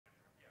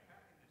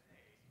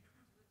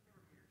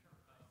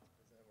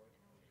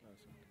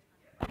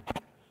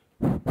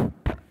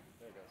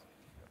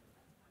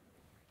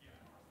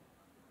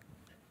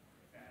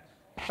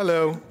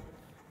Hello.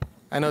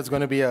 I know it's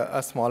going to be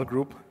a small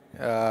group.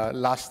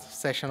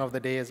 Last session of the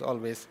day is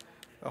always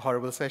a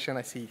horrible session.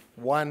 I see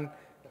one.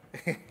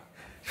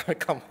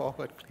 Come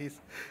forward,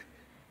 please.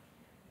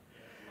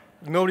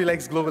 Nobody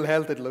likes global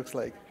health, it looks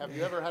like. Have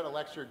you ever had a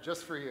lecture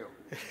just for you?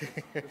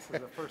 This is the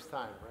first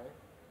time, right?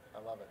 I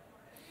love it.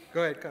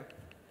 Go ahead, come.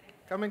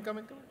 Come in.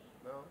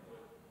 No?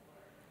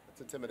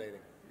 It's intimidating.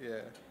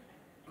 Yeah.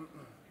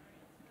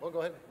 We'll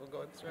go ahead.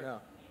 Sir.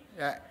 No.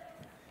 Yeah.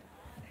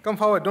 Come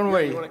forward, don't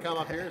worry. You want to come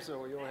up here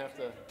so you don't have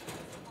to?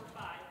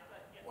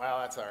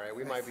 Wow, that's all right.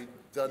 We might be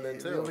done then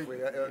too if we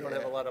don't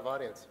have a lot of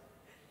audience.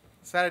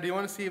 Sarah, do you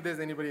want to see if there's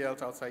anybody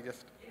else outside?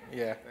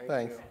 Yeah,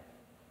 thanks. You.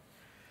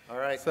 All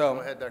right, so,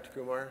 go ahead, Dr.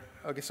 Kumar.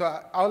 Okay,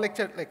 so our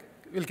lecture,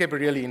 we'll keep it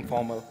really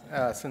informal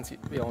since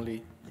we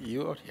only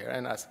you out here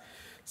and us.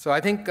 So I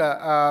think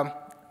the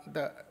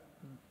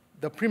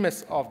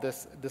premise of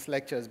this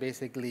lecture is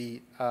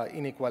basically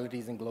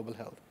inequalities in global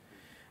health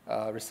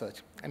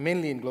research, and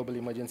mainly in global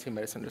emergency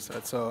medicine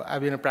research. So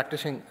I've been a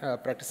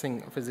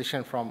practicing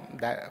physician from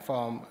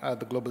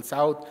the global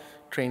south,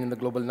 trained in the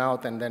global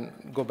north, and then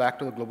go back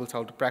to the global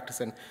south to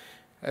practice. And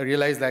I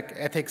realized that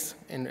ethics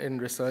in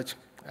research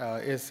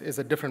is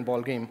a different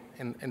ballgame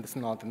in the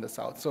north and the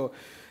south. So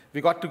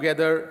we got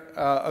together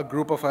a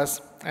group of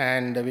us,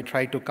 and we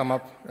tried to come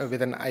up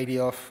with an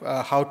idea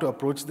of how to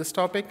approach this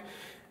topic.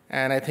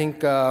 And I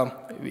think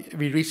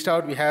we reached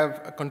out. We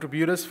have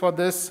contributors for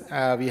this.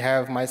 We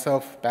have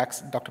myself,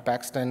 Dr.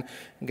 Paxton,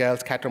 Gail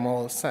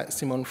Cattermole,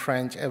 Simone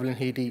French, Evelyn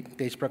Haiti,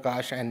 Tej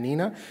Prakash, and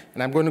Nina.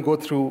 And I'm going to go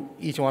through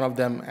each one of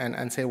them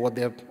and say what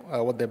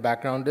their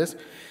background is.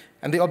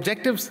 And the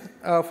objectives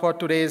for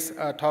today's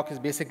talk is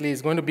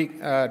going to be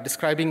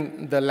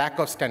describing the lack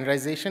of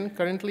standardization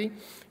currently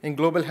in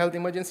global health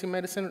emergency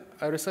medicine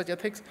research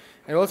ethics.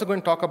 And we're also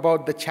going to talk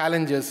about the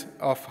challenges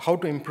of how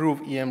to improve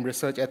EM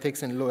research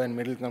ethics in low and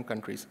middle income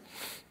countries.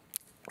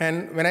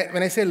 And when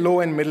I say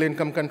low and middle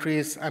income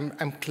countries,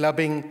 I'm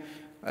clubbing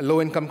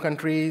low income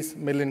countries,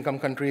 middle income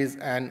countries,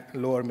 and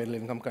lower middle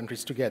income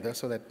countries together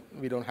so that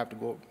we don't have to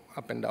go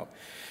up and down.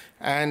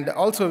 And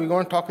also, we're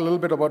going to talk a little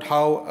bit about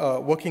how a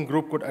working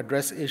group could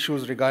address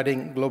issues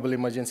regarding global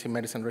emergency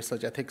medicine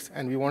research ethics,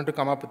 and we wanted to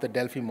come up with the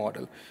Delphi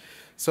model.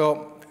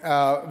 So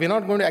we're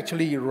not going to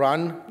actually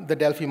run the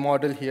Delphi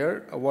model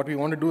here. What we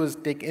want to do is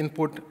take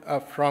input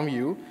from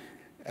you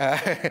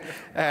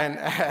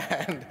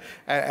and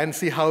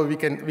see how we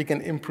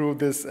can improve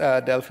this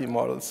Delphi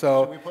model.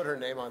 So should we put her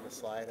name on the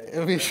slide?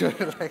 We should.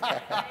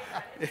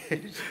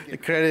 The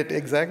credit,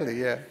 exactly,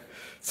 yeah.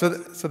 So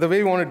the way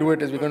we want to do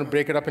it is we're going to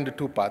break it up into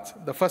two parts.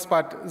 The first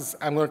part is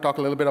I'm going to talk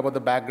a little bit about the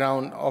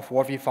background of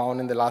what we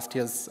found in the last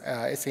year's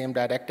SAEM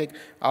didactic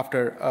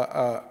after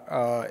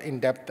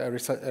in-depth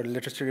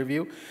literature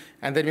review.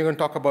 And then we're going to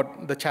talk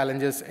about the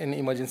challenges in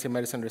emergency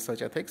medicine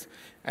research ethics.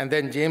 And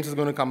then James is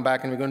going to come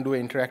back and we're going to do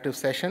an interactive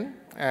session.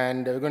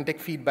 And we're going to take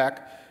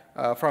feedback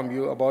from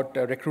you about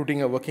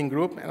recruiting a working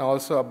group and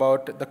also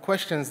about the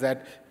questions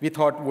that we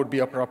thought would be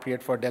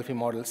appropriate for Delphi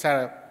model.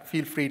 Sarah,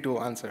 feel free to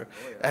answer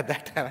at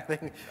that time, I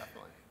think.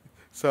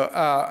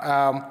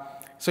 Definitely.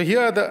 So here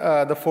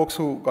are the folks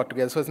who got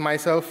together. So it's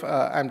myself,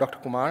 I'm Dr.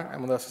 Kumar.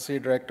 I'm the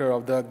Associate Director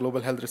of the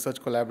Global Health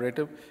Research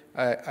Collaborative.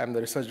 I'm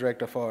the Research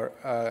Director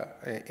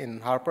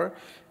in Harper.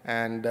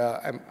 And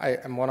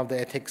I'm one of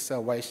the Ethics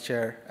Vice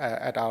Chair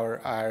at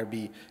our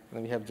IRB. And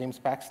then we have James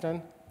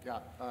Paxton. Yeah,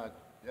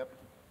 yep.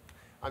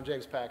 I'm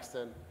James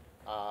Paxton.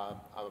 I'm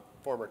a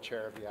former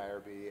chair of the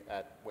IRB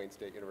at Wayne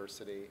State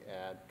University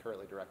and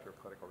currently director of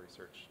clinical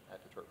research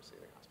at Detroit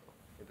Receiving Hospital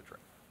in Detroit.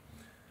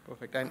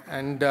 Perfect.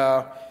 And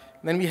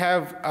then we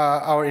have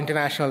our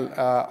international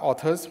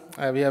authors.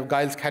 We have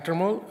Giles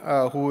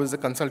Cattermole, who is a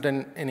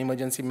consultant in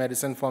emergency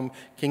medicine from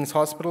King's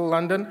Hospital,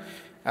 London.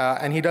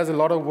 And he does a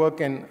lot of work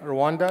in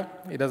Rwanda.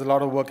 He does a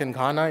lot of work in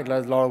Ghana. He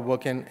does a lot of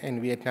work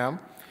in Vietnam.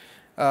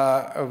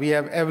 We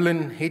have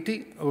Evelyn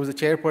Haiti, who is the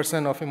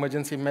chairperson of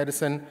emergency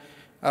medicine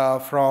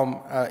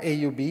from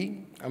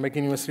AUB,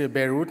 American University of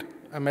Beirut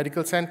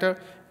Medical Center.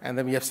 And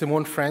then we have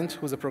Simone French,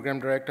 who's a program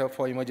director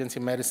for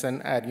emergency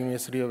medicine at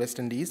University of West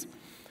Indies.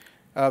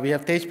 We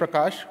have Tej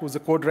Prakash, who's the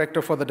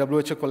co-director for the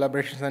WHO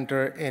Collaboration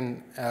Center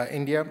in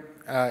India,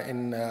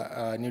 in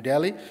New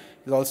Delhi.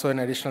 He's also an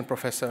additional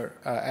professor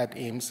at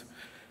AIMS.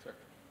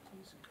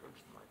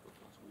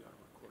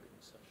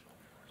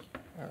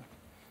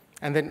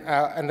 And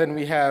then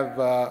we have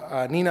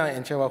Nina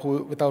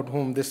Enchewa, without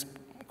whom this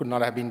could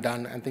not have been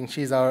done. I think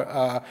she's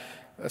our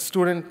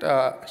student.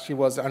 She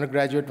was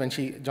undergraduate when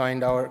she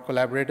joined our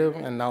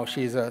collaborative, and now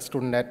she's a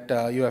student at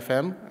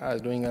UFM,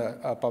 doing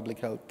a public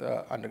health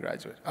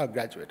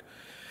graduate.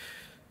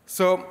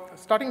 So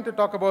starting to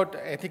talk about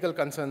ethical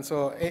concerns.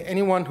 So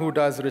anyone who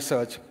does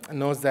research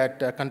knows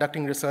that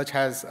conducting research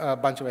has a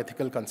bunch of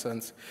ethical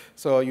concerns.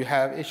 So you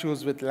have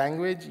issues with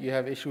language, you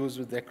have issues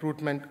with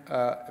recruitment,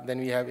 then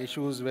we have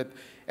issues with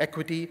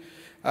equity.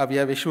 We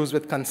have issues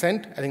with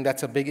consent. I think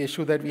that's a big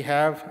issue that we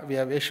have. We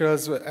have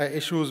issues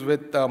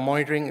with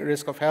monitoring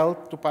risk of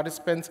health to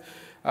participants.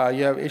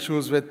 You have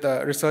issues with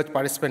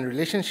research-participant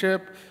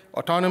relationship,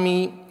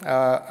 autonomy,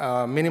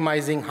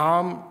 minimizing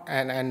harm,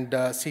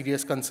 and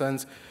serious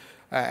concerns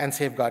and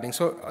safeguarding.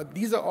 So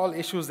these are all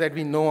issues that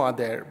we know are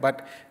there,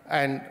 but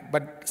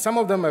some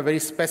of them are very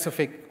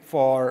specific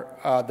for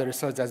the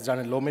research that's done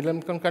in low-middle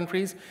income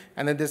countries,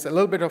 and then there's a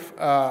little bit of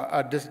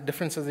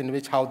differences in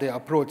which how they are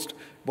approached,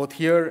 both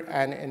here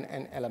and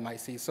in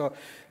LMIC.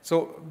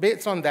 So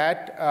based on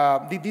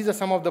that, these are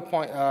some of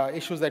the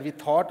issues that we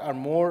thought are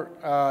more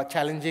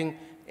challenging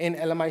in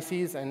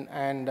LMICs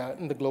and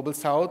in the Global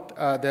South.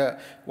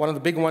 One of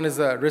the big one is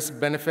the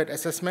risk-benefit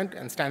assessment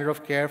and standard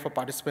of care for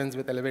participants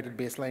with elevated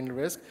baseline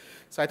risk.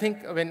 So I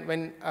think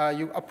when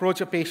you approach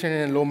a patient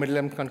in low-middle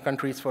income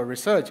countries for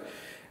research,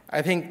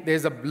 I think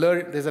there's a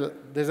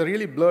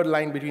really blurred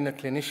line between a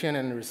clinician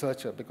and a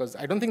researcher, because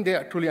I don't think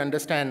they truly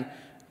understand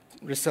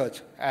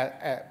research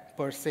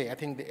per se. I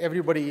think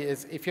everybody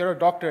is, if you're a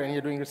doctor and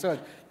you're doing research,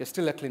 you're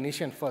still a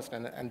clinician first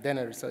and then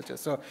a researcher.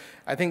 So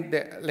I think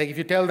that, like, if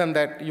you tell them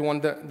that you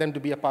want them to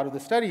be a part of the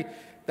study,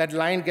 that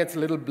line gets a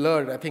little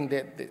blurred. I think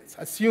they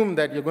assume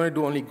that you're going to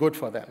do only good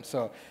for them.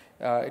 So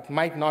it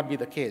might not be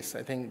the case.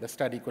 I think the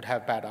study could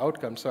have bad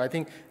outcomes. So I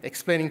think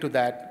explaining to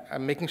that,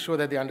 making sure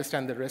that they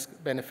understand the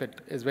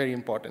risk-benefit is very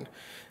important.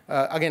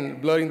 Again,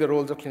 blurring the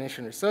roles of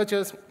clinician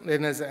researchers.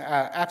 Then there's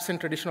absent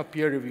traditional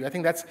peer review. I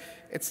think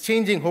it's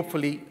changing,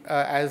 hopefully,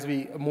 as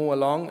we move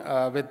along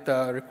with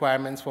the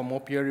requirements for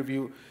more peer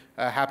review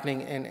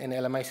happening in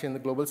LMIC in the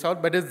Global South,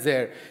 but it's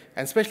there.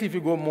 And especially if you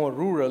go more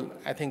rural,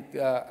 I think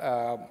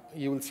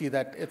you will see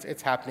that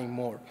it's happening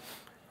more.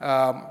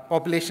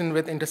 Population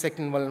with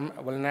intersecting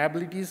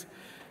vulnerabilities.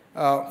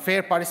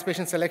 Fair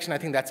participation selection, I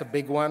think that's a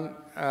big one.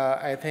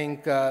 I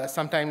think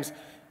sometimes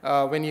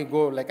when you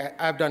go,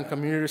 like I've done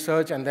community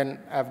research, and then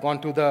I've gone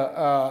to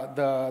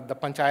the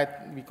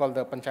panchayat, we call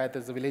the panchayat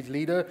as the village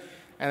leader,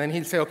 and then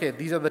he'll say, okay,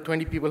 these are the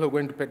 20 people who are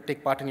going to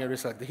take part in your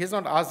research. He's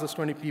not asked those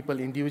 20 people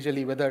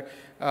individually whether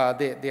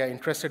they are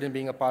interested in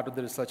being a part of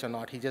the research or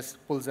not. He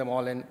just pulls them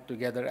all in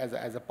together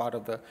as a part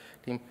of the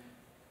team.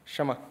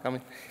 Shama, come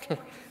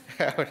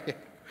in.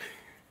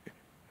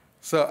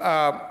 So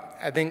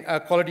I think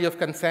quality of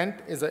consent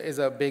is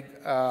a big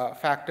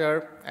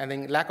factor. I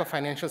think lack of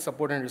financial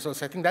support and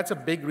resources. I think that's a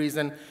big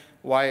reason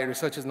why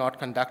research is not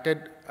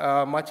conducted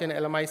much in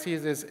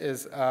LMICs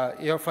is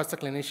you're first a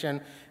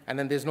clinician, and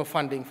then there's no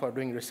funding for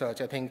doing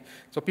research. I think,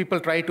 so people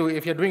try to,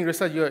 if you're doing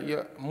research,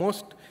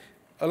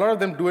 a lot of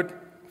them do it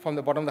from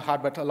the bottom of the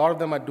heart, but a lot of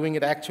them are doing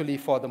it actually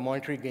for the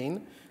monetary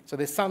gain. So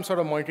there's some sort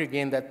of monetary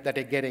gain that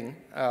they're getting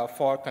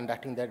for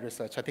conducting that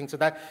research. I think so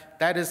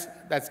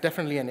that's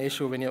definitely an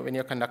issue when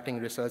you're conducting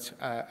research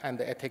and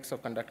the ethics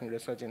of conducting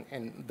research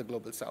in the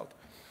Global South.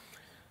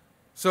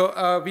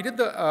 So we did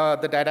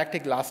the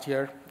didactic last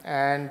year,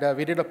 and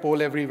we did a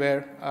poll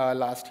everywhere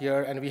last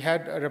year, and we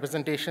had a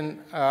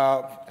representation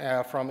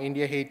from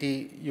India,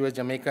 Haiti, US,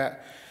 Jamaica,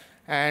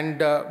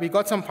 and we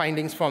got some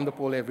findings from the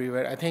poll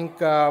everywhere. I think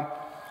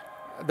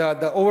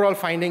the overall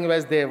finding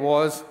was there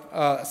was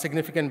a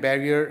significant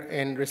barrier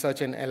in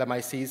research in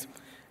LMICs,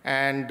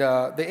 and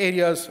the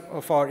areas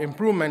for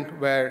improvement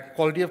were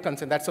quality of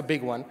consent. That's a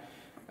big one.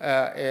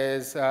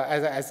 As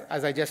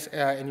I just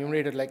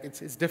enumerated, like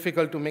it's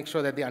difficult to make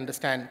sure that they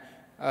understand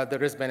the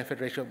risk-benefit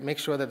ratio, make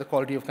sure that the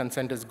quality of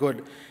consent is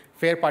good.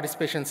 Fair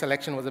participation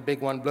selection was a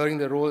big one, blurring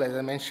the role, as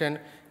I mentioned.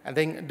 I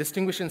think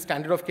distinguishing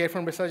standard of care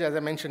from research, as I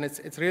mentioned,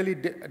 it's really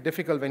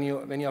difficult when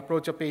you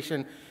approach a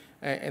patient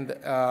in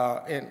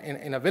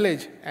a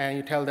village and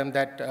you tell them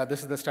that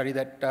this is the study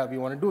that we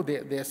want to do.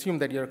 They assume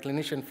that you're a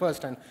clinician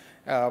first, and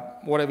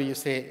whatever you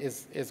say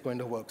is going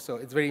to work. So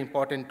it's very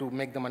important to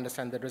make them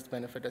understand the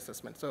risk-benefit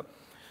assessment. So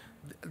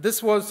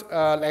this was,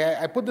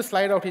 I put the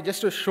slide out here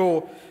just to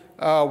show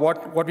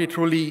what we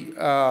truly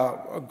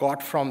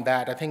got from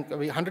that. I think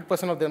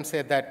 100% of them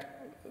said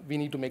that we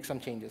need to make some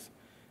changes.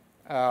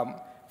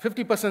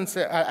 50%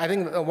 say, I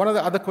think one of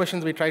the other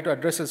questions we try to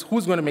address is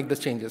who's going to make the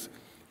changes?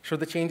 Should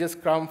the changes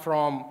come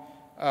from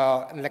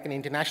like an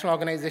international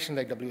organization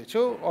like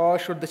WHO, or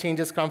should the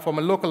changes come from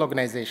a local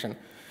organization?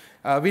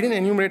 We didn't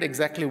enumerate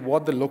exactly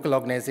what the local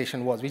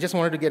organization was. We just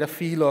wanted to get a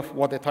feel of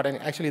what they thought. And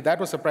actually, that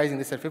was surprising.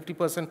 They said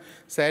 50%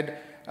 said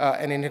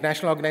an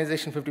international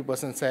organization,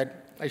 50% said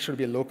it should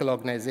be a local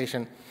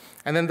organization.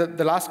 And then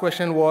the last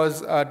question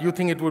was, do you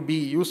think it would be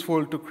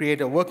useful to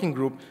create a working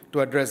group to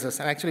address this?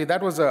 And actually,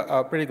 that was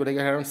a pretty good.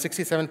 Around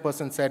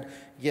 67% said,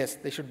 yes,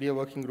 there should be a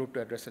working group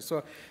to address it.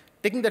 So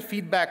taking that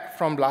feedback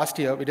from last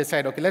year, we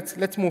decided, okay,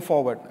 let's move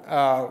forward.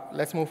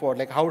 Let's move forward.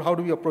 Like, how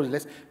do we approach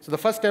this? So the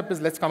first step is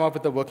let's come up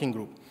with a working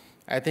group.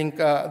 I think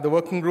the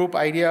working group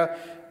idea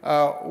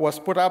was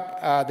put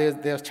up.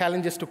 There's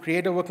challenges to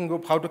create a working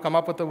group, how to come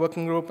up with a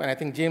working group, and I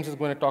think James is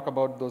going to talk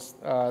about those,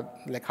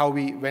 like how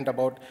we went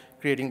about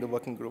creating the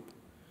working group.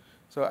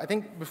 So I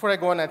think before I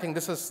go on, I think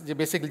this is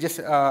basically just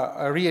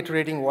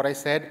reiterating what I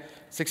said.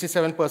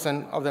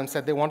 67% of them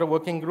said they want a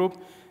working group,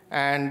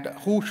 And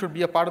who should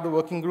be a part of the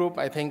working group?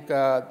 I think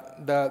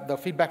the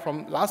feedback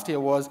from last year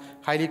was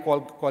highly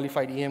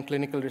qualified EM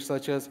clinical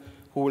researchers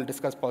who will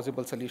discuss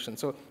possible solutions.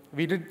 So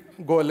we did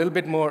go a little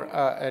bit more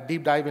a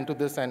deep dive into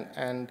this,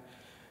 and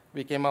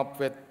we came up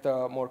with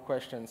more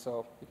questions.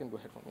 So you can go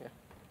ahead from here.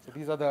 So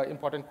these are the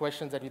important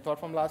questions that we thought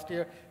from last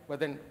year, but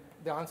then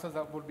the answers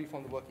would be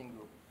from the working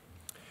group.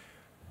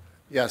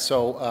 Yeah,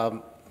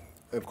 so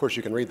of course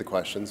you can read the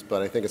questions,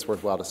 but I think it's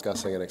worthwhile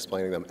discussing and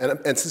explaining them.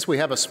 And since we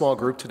have a small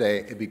group today,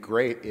 it'd be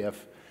great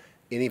if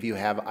any of you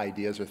have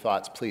ideas or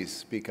thoughts, please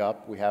speak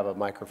up. We have a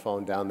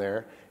microphone down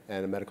there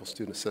and a medical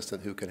student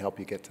assistant who can help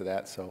you get to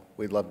that. So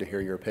we'd love to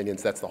hear your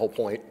opinions. That's the whole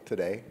point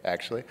today,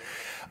 actually.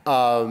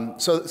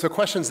 So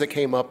questions that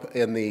came up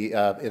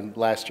in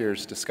last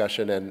year's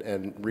discussion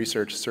and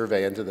research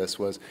survey into this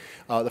was,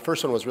 the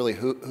first one was really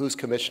who's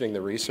commissioning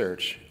the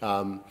research.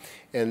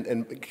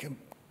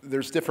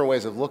 There's different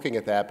ways of looking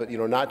at that, but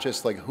not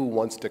just like who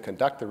wants to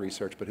conduct the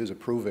research, but who's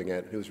approving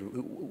it,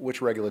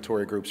 which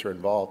regulatory groups are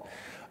involved.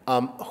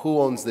 Who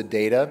owns the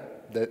data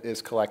that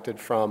is collected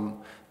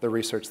from the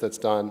research that's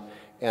done,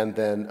 and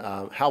then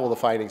how will the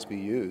findings be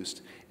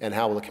used, and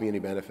how will the community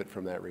benefit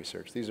from that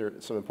research? These are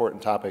some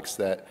important topics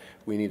that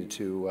we needed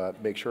to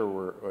make sure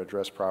were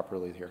addressed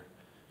properly here.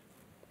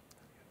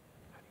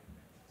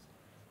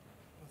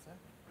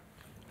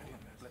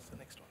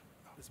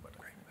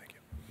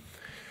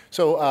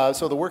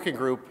 So the working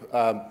group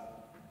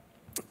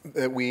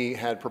that we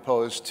had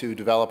proposed to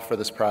develop for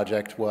this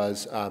project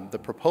was, the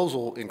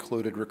proposal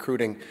included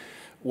recruiting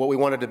what we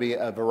wanted to be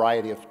a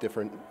variety of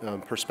different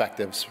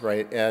perspectives,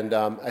 right? And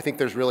I think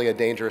there's really a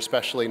danger,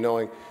 especially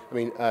knowing,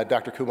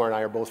 Dr. Kumar and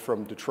I are both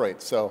from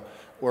Detroit, so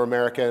we're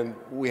American,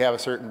 we have a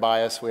certain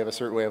bias, we have a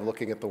certain way of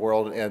looking at the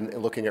world and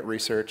looking at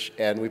research,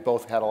 and we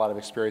both had a lot of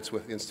experience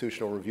with the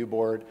Institutional Review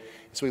Board.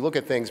 So we look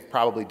at things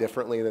probably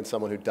differently than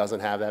someone who doesn't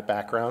have that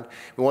background.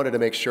 We wanted to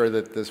make sure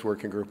that this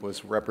working group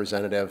was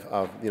representative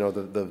of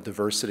the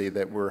diversity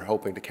that we're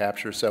hoping to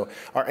capture. So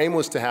our aim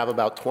was to have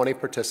about 20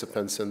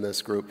 participants in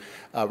this group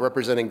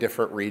representing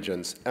different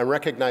regions, and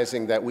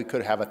recognizing that we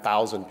could have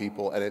 1,000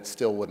 people and it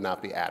still would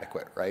not be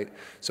adequate, right?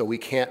 So we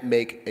can't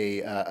make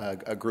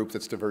a group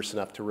that's diverse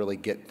enough to really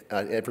get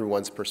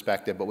everyone's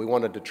perspective, but we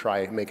wanted to try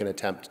and make an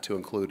attempt to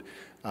include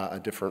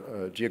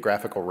different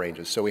geographical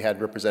ranges. So we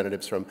had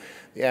representatives from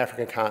the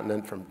African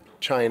continent, from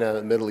China,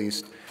 the Middle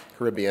East,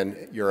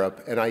 Caribbean,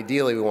 Europe, and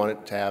ideally we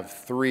wanted to have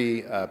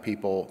 3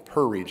 people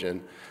per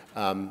region,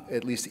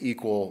 at least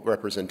equal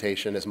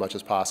representation as much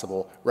as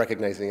possible,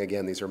 recognizing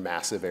again these are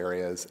massive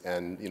areas,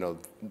 and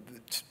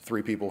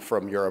 3 people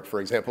from Europe, for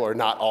example, are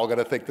not all going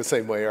to think the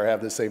same way or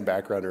have the same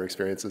background or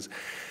experiences.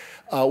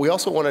 We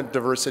also wanted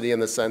diversity in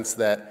the sense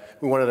that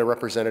we wanted a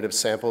representative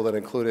sample that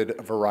included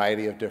a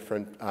variety of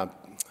different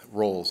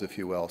roles, if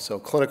you will. So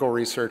clinical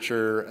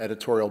researcher,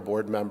 editorial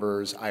board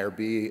members,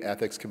 IRB,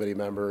 ethics committee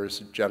members,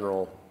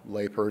 general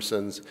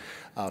laypersons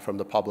from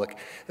the public.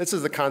 This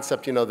is the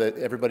concept, that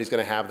everybody's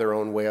going to have their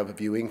own way of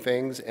viewing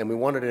things, and we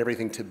wanted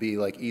everything to be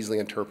like easily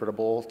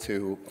interpretable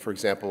to, for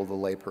example, the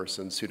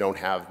laypersons who don't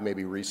have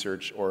maybe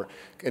research or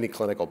any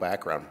clinical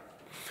background.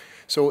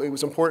 So it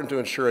was important to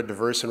ensure a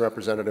diverse and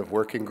representative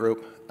working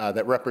group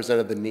that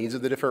represented the needs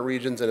of the different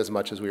regions, and as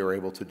much as we were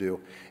able to do.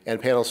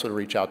 And panelists would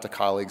reach out to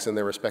colleagues in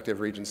their respective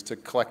regions to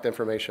collect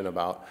information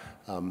about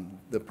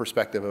the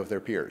perspective of their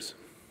peers.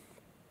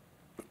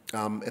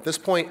 At this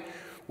point,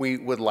 we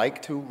would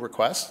like to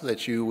request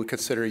that you would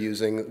consider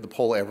using the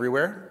Poll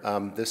Everywhere.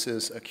 This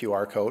is a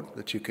QR code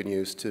that you can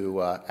use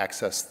to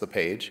access the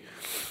page.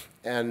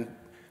 And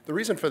the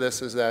reason for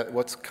this is that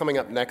what's coming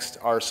up next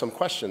are some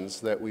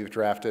questions that we've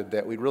drafted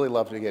that we'd really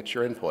love to get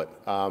your input.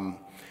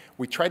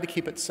 We tried to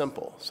keep it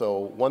simple. So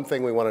one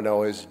thing we want to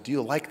know is, do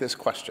you like this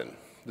question?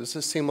 Does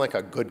this seem like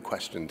a good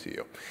question to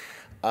you?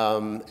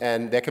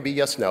 And that could be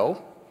yes,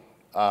 no.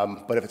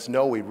 But if it's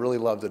no, we'd really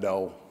love to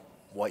know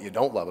what you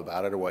don't love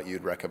about it or what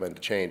you'd recommend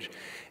to change.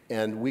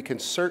 And we can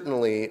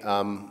certainly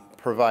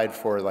provide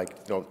for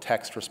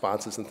text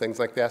responses and things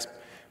like this.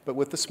 But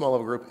with this small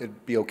of a group,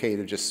 it'd be okay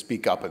to just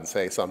speak up and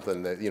say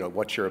something that,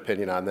 what's your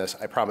opinion on this?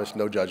 I promise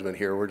no judgment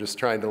here. We're just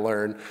trying to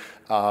learn.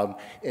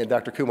 And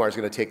Dr. Kumar is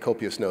going to take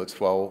copious notes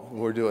while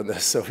we're doing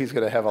this, so he's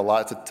going to have a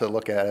lot to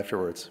look at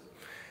afterwards.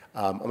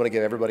 I'm going to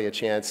give everybody a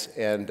chance,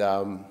 and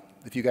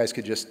if you guys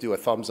could just do a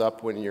thumbs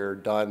up when you're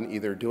done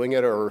either doing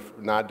it or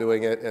not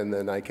doing it, and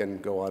then I can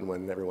go on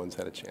when everyone's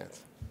had a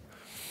chance.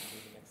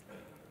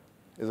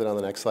 Is it on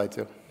the next slide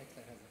too?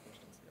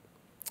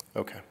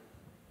 Okay.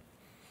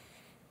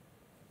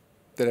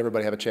 Did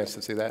everybody have a chance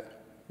to see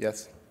that?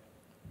 Yes?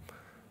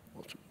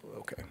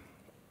 Okay.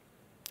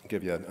 I'll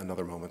give you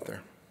another moment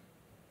there.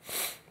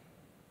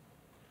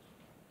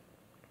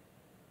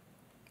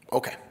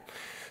 Okay.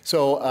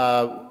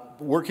 So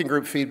working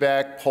group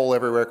feedback, Poll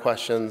Everywhere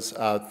questions,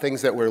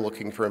 things that we're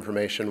looking for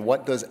information.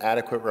 What does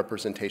adequate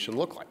representation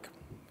look like?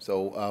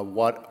 So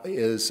what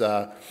is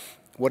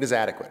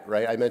adequate,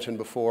 right? I mentioned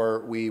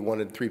before we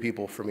wanted 3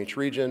 people from each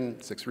region,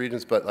 6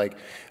 regions, but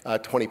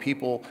 20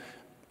 people.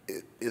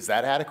 Is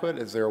that adequate?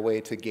 Is there a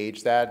way to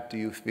gauge that? Do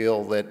you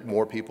feel that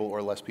more people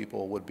or less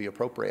people would be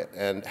appropriate?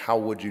 And how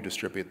would you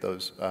distribute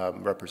those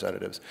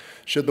representatives?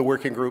 Should the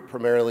working group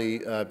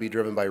primarily be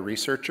driven by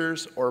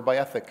researchers or by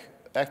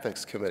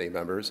ethics committee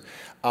members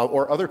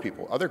or other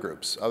people, other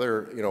groups,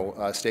 other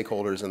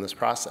stakeholders in this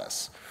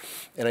process?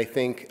 And I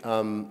think,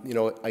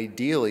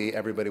 ideally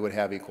everybody would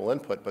have equal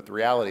input, but the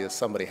reality is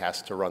somebody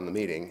has to run the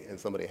meeting and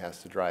somebody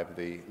has to drive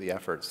the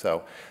effort.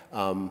 So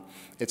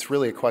it's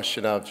really a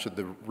question of, should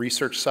the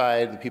research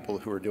side, the people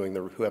who are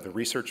who have the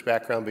research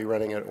background be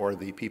running it, or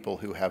the people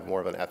who have more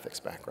of an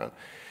ethics background?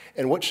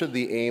 And what should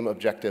the aim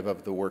objective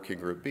of the working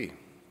group be?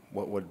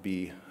 What would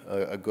be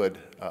a good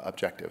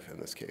objective in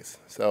this case?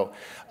 So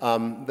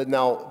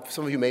now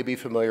some of you may be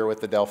familiar with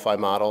the Delphi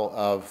model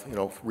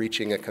of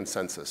reaching a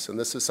consensus, and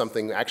this is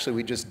something actually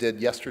we just did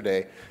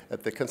yesterday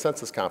at the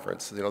consensus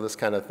conference. This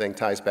kind of thing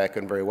ties back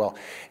in very well.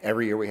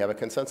 Every year we have a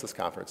consensus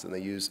conference, and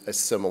they use a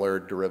similar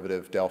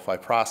derivative Delphi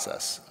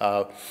process.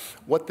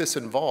 What this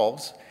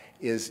involves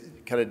is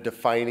kind of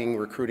defining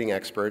recruiting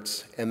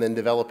experts and then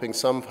developing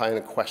some kind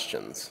of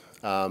questions.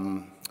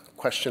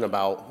 Question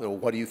about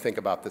what do you think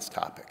about this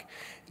topic,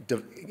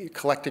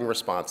 collecting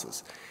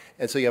responses.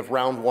 And so you have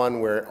round one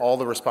where all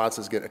the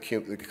responses get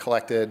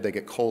collected, they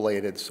get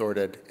collated,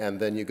 sorted, and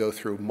then you go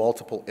through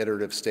multiple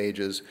iterative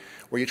stages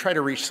where you try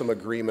to reach some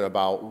agreement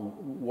about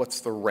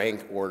what's the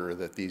rank order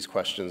that these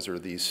questions or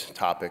these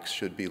topics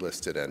should be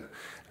listed in.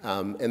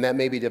 And that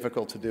may be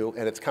difficult to do,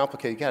 and it's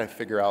complicated. You got to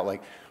figure out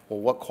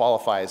what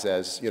qualifies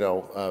as,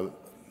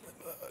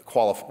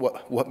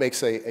 what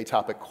makes a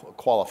topic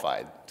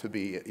qualified to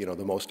be, the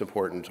most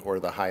important or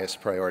the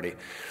highest priority.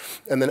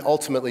 And then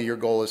ultimately your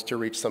goal is to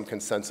reach some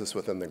consensus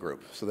within the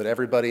group so that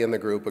everybody in the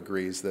group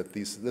agrees that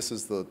this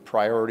is the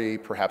priority,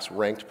 perhaps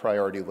ranked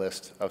priority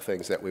list of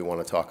things that we want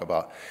to talk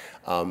about.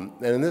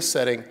 And in this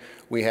setting,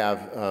 we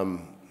have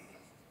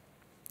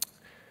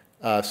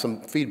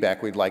some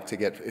feedback we'd like to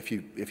get if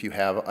you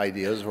have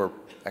ideas or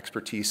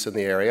expertise in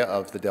the area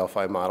of the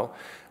Delphi model.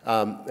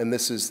 And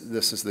this is the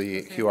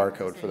QR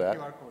code for that.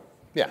 QR code.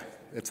 Yeah,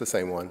 it's the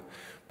same one.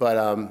 But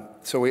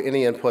so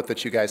any input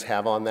that you guys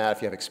have on that,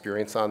 if you have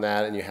experience on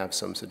that and you have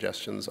some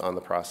suggestions on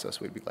the process,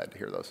 we'd be glad to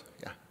hear those.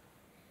 Yeah.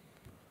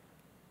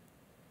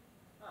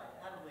 Hi,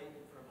 Adam Layton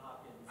from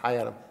Hopkins. Hi,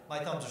 Adam. My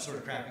thumbs are sort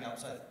of cramping up,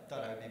 so I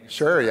thought I would maybe...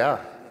 Sure, yeah.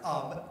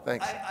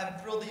 Thanks. I'm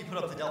thrilled that you put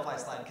up the Delphi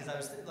slide, because I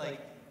was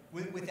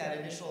with that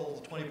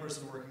initial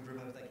 20-person working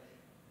group, I was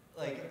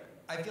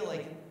I feel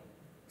like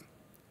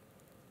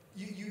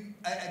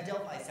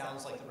Delphi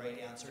sounds like the right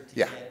answer to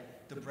get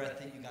the breadth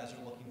that you guys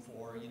are looking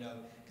for,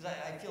 because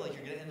I feel like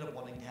you're going to end up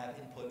wanting to have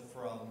input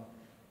from,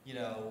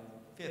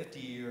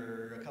 50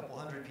 or a couple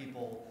hundred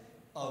people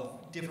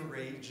of different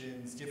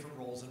regions, different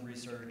roles in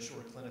research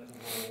or clinical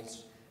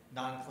roles,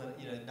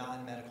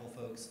 non-medical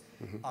folks.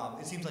 Mm-hmm.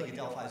 It seems like a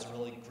Delphi is a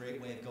really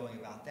great way of going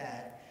about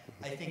that.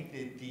 Mm-hmm. I think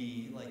that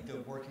the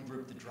working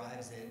group that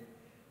drives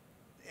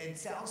it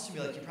sounds to me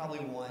like you probably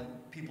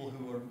want people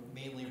who are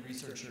mainly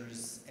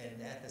researchers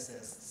and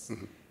ethicists.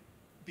 Mm-hmm.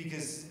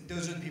 Because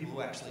those are the people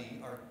who actually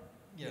are,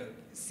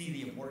 see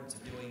the importance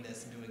of doing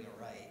this and doing it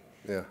right.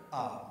 Yeah.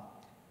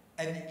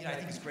 And I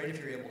think it's great if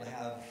you're able to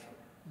have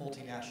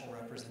multinational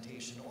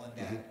representation on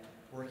that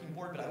mm-hmm. working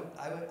board. But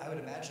I would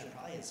imagine it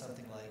probably is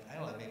something like, I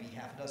don't know, maybe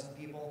half a dozen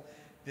people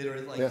that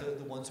are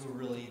the ones who are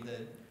really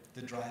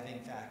the driving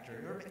factor.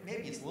 Or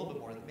maybe it's a little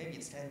bit more. Maybe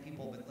it's 10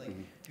 people, but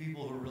mm-hmm.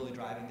 people who are really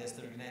driving this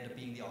that are going to end up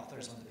being the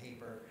authors on the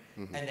paper,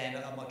 mm-hmm. and then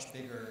a much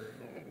bigger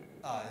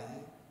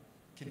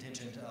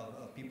contingent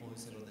of people who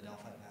sit on the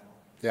Delphi panel.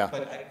 Yeah,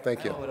 but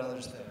thank you. I don't know what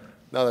others think.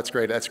 No, that's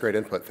great. That's great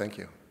input. Thank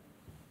you.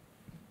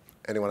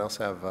 Anyone else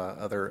have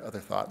other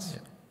thoughts? Yeah.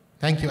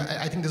 Thank you.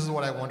 I think this is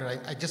what I wanted.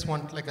 I just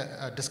want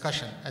a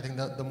discussion. I think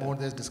the more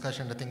there's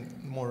discussion, I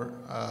think more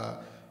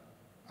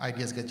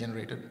ideas get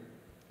generated.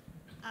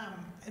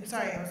 I'm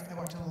sorry, I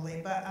walked in a little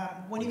late, but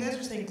when you guys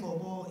are saying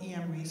global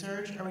EM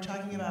research, are we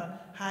talking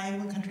about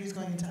high-income countries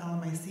going into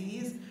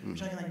LMICs? We're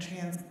talking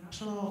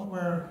transnational,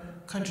 where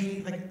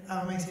countries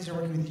LMICs are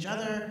working with each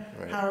other?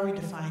 Right. How are we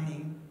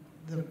defining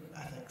the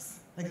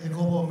ethics, the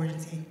global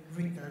emergency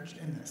research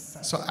in this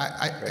setting? So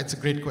it's a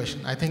great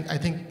question. I think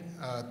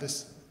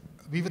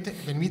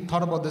when we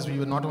thought about this, we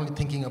were not only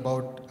thinking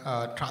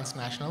about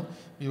transnational,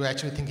 we were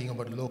actually thinking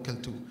about local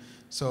too.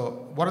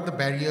 So what are the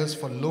barriers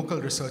for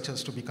local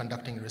researchers to be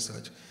conducting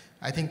research?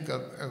 I think,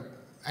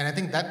 and I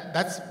think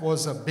that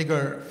was a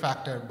bigger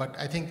factor, but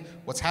I think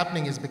what's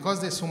happening is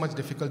because there's so much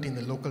difficulty in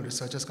the local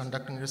researchers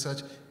conducting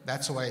research,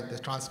 that's why the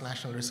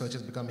transnational research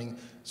is becoming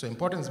so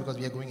important, is because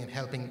we are going and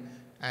helping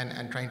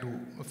and trying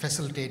to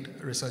facilitate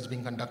research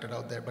being conducted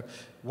out there. But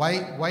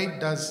why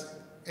does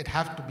it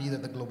have to be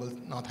that the global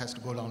north has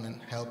to go down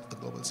and help the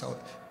global south?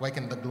 Why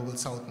can the global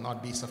south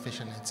not be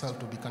sufficient itself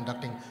to be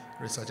conducting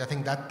research? I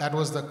think that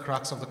was the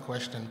crux of the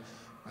question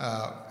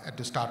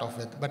to start off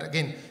with. But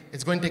again,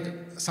 it's going to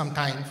take some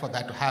time for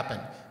that to happen.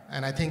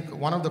 And I think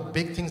one of the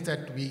big things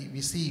that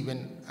we see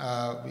when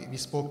we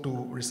spoke to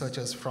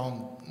researchers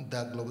from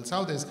the global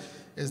south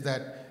is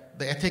that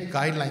the ethic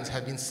guidelines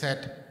have been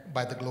set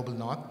by the global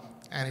north,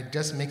 and it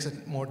just makes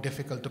it more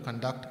difficult to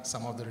conduct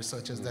some of the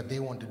researches that they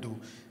want to do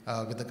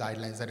with the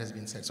guidelines that has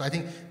been set. So I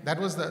think that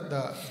was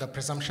the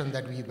presumption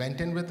that we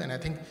went in with, and I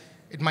think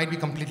it might be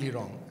completely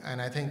wrong.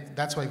 And I think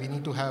that's why we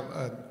need to have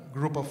a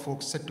group of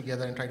folks sit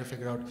together and try to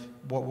figure out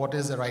what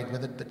is the right,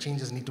 whether the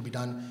changes need to be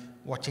done,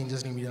 what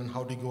changes need to be done,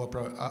 how do you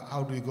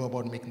go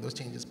about making those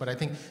changes. But I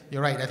think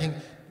you're right. I think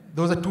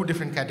those are two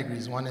different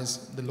categories. One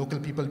is the local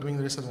people doing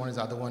the research,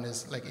 the other one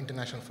is like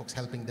international folks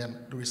helping them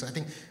do research. I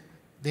think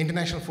the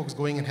international folks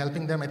going and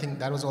helping them, I think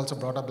that was also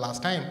brought up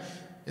last time.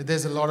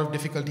 There's a lot of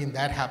difficulty in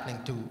that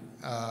happening too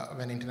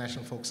when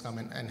international folks come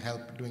and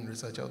help doing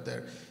research out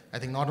there. I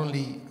think not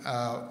only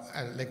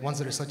like once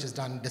the research is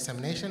done,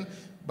 dissemination,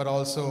 but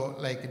also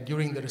like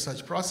during the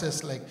research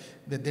process, like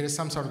there is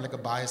some sort of like a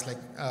bias, like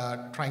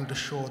trying to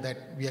show that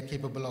we are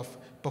capable of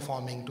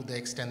performing to the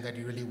extent that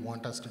you really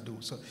want us to do.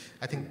 So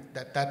I think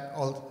that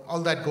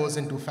all that goes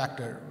into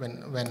factor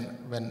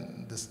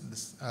when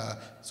this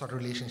sort of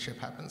relationship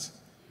happens.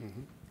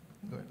 Mm-hmm.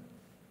 Go ahead.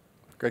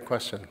 Great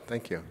question.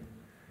 Thank you.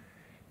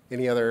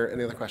 Any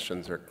other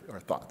questions or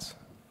thoughts?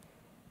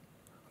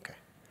 Okay.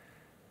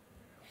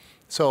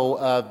 So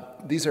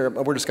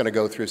we're just going to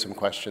go through some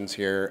questions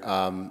here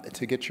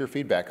to get your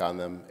feedback on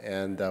them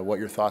and what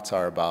your thoughts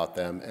are about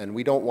them. And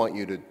we don't want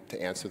you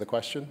to answer the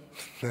question.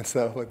 That's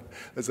not what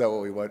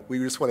we want. We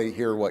just want to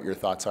hear what your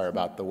thoughts are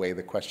about the way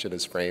the question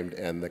is framed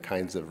and the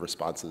kinds of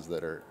responses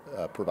that are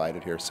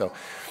provided here. So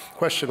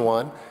question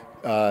one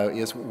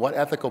is, what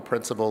ethical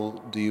principles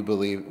do you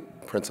believe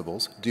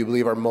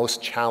are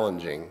most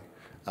challenging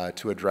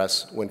to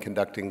address when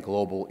conducting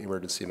global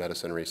emergency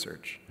medicine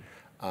research?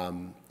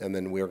 And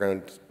then we're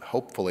going to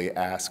hopefully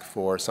ask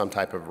for some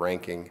type of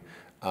ranking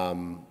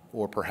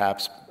or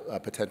perhaps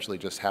potentially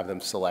just have them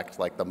select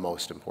like the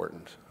most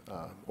important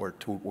or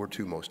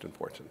two most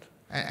important.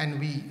 And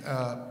we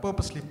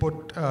purposely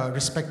put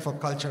respect for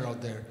culture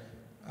out there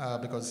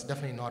because it's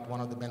definitely not one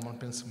of the Belmont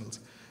principles.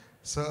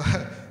 So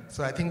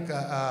I think,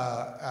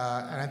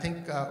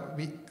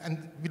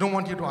 we don't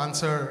want you to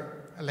answer.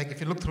 Like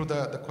if you look through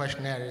the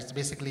questionnaire, it's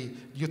basically,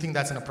 do you think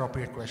that's an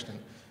appropriate question?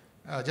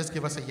 Just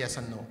give us a yes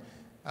and no.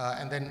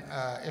 And then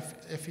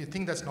if you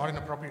think that's not an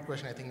appropriate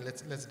question, I think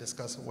let's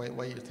discuss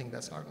why you think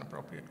that's not an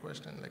appropriate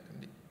question. Like,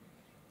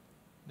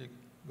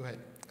 go ahead.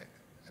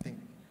 I think.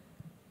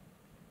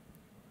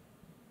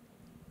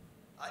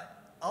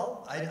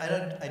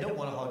 I don't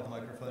want to hog the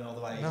microphone,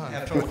 although I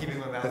have trouble keeping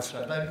my mouth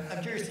shut. But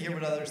I'm curious to hear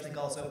what others think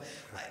also.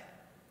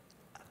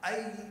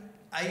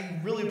 I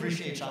really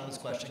appreciate Shama's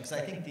question because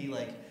I think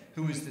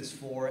who is this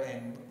for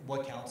and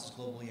what counts as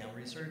global EM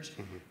research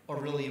are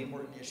really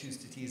important issues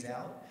to tease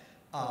out.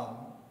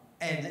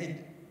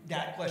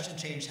 That question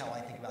changed how I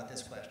think about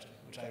this question,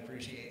 which I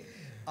appreciate.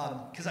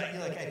 Because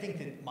I think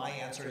that my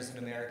answer as an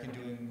American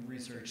doing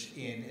research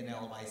in an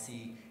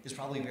LMIC is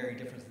probably very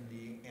different than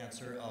the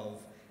answer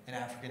of an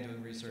African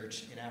doing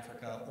research in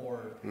Africa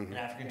or an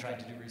African trying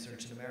to do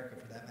research in America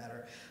for that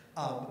matter.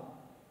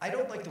 I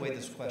don't like the way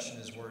this question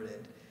is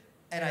worded.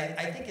 And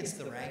I think it's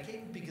the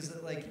ranking because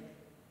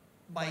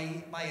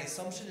my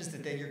assumption is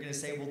that then you're going to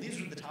say, well, these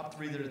are the top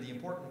three that are the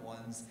important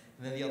ones,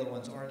 and then the other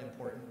ones aren't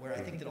important, where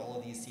I think that all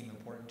of these seem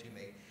important to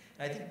me.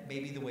 And I think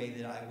maybe the way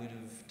that I would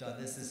have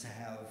done this is to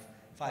have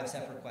 5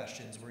 separate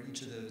questions where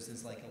each of those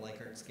is like a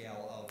Likert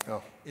scale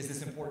of, is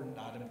this important,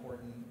 not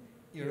important,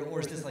 or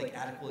is this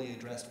adequately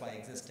addressed by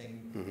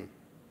existing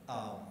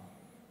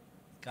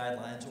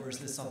guidelines, or is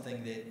this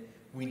something that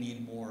we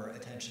need more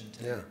attention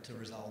to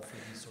resolve for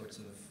these sorts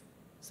of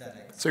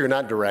settings? So you're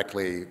not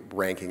directly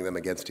ranking them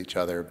against each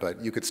other,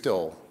 but you could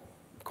still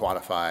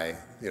quantify,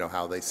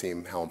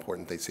 how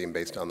important they seem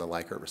based on the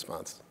Likert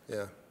response.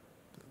 Yeah,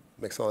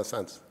 makes a lot of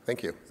sense.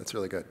 Thank you. That's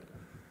really good.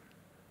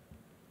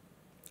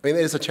 I mean,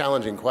 it is a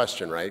challenging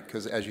question, right?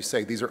 Because as you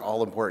say, these are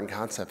all important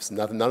concepts.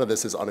 None of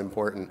this is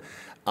unimportant.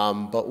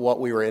 But what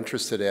we were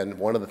interested in,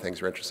 one of the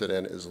things we're interested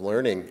in is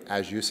learning,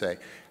 as you say,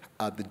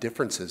 the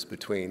differences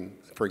between,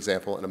 for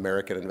example, an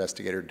American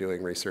investigator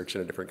doing research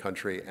in a different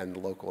country and the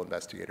local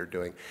investigator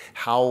doing.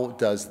 How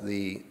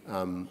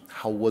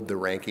would the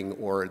ranking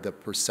or the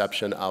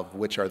perception of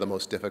which are the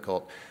most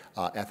difficult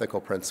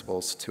ethical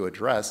principles to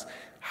address,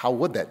 how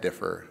would that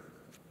differ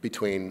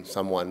between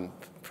someone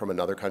from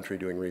another country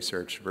doing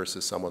research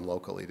versus someone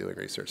locally doing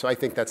research? So I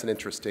think that's an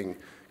interesting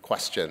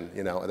question,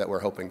 that we're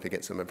hoping to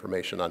get some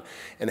information on.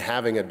 And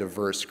having a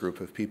diverse group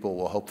of people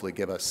will hopefully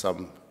give us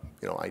some,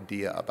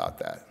 idea about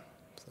that.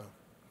 So,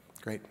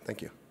 great,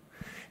 thank you.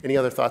 Any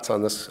other thoughts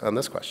on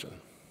this question?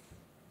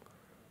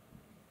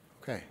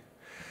 Okay.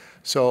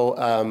 So,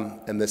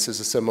 and this is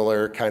a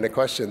similar kind of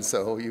question,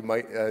 so we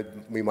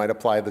might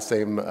apply the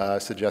same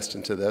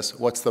suggestion to this.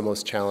 What's the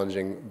most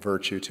challenging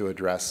virtue to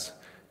address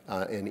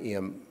in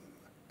EM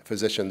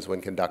physicians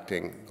when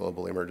conducting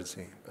global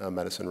emergency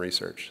medicine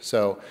research?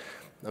 So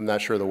I'm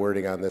not sure the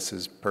wording on this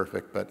is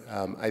perfect, but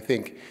I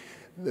think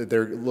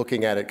they're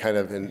looking at it kind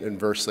of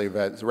inversely,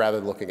 but rather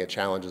than looking at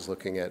challenges,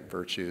 looking at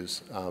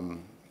virtues.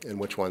 and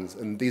which ones.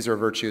 And these are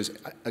virtues.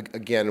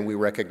 Again, we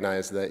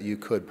recognize that you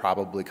could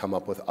probably come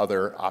up with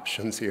other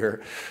options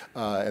here,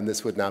 and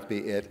this would not be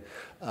it.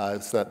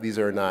 These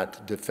are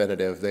not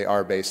definitive. They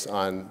are based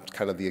on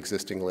kind of the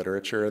existing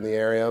literature in the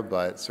area,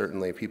 but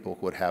certainly people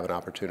would have an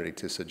opportunity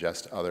to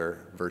suggest other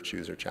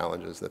virtues or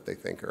challenges that they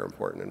think are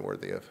important and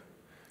worthy of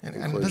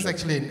inclusion. And this is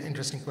actually an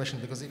interesting question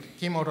because it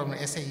came out of an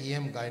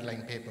SAEM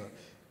guideline paper.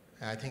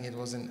 I think it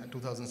was in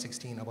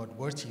 2016 about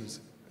virtues,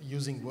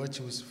 using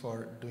virtues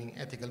for doing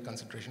ethical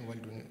consideration while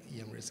doing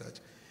EM research.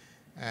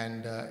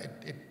 And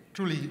it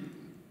truly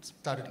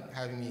started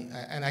having me,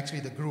 and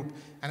actually the group,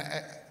 and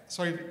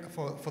sorry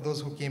for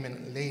those who came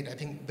in late, I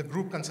think the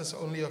group consists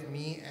only of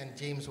me and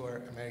James, who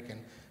are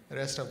American. The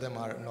rest of them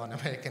are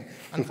non-American.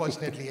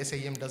 Unfortunately,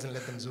 SAEM doesn't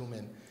let them zoom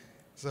in.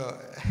 So,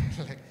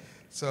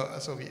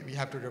 so we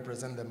have to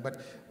represent them.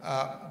 But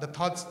the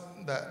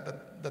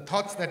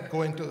thoughts that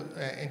go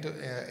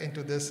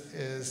into this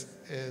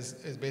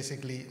is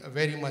basically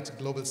very much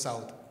global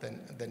South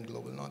than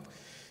global North.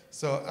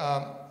 So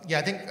yeah,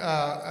 I think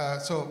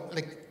so.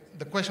 Like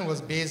the question was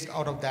based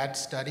out of that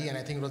study, and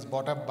I think it was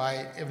brought up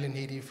by Evelyn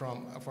Heady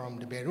from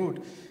the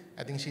Beirut.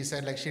 I think she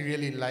said like she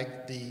really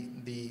liked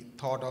the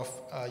thought of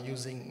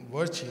using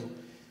virtue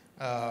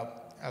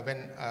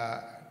when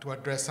to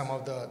address some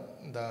of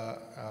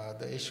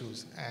the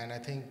issues, and I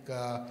think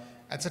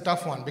it's a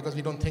tough one because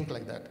we don't think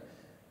like that,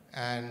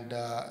 and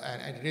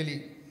it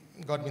really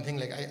got me thinking.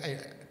 Like I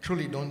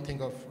truly don't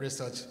think of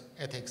research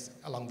ethics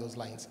along those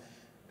lines,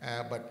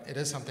 but it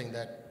is something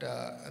that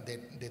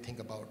they think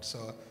about.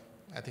 So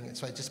I think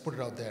so. I just put it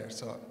out there.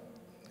 So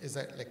is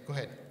that like go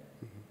ahead?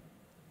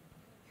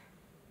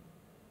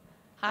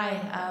 Hi,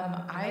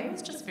 I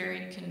was just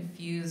very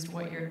confused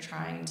what you're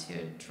trying to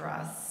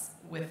address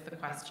with the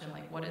question,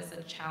 like what is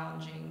a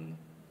challenging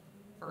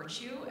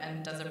virtue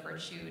and does a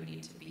virtue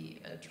need to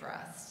be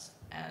addressed?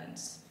 And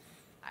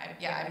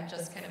I'm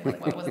just kind of like,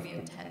 what was the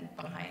intent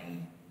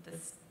behind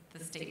this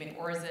statement?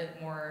 Or is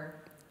it more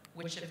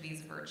which of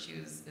these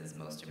virtues is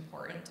most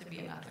important to be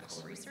an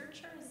ethical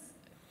researcher?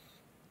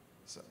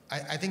 So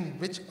I think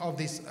which of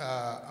these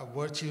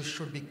virtues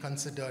should be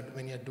considered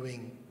when you're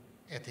doing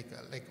ethical,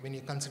 like when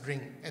you're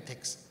considering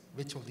ethics,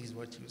 which of these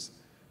virtues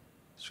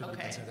should be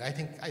considered? I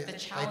think the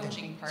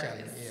challenging part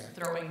is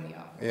throwing me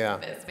off. Yeah.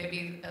 It's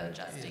maybe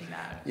adjusting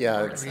that.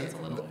 Yeah. So it's a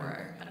little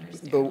more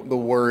understandable. The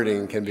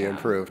wording can be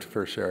improved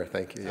for sure.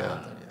 Thank you.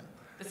 Yeah.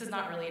 This is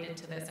not related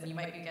to this, and you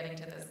might be getting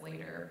to this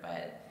later,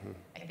 but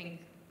I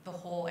think the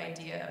whole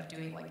idea of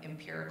doing like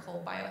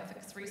empirical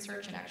bioethics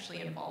research and actually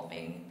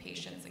involving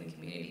patients and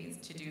communities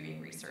to doing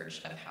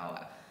research of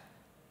how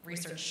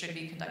research should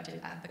be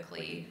conducted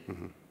ethically,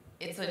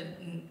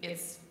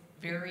 it's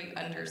very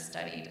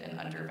understudied and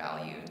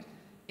undervalued.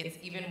 It's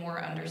even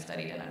more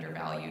understudied and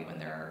undervalued when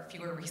there are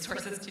fewer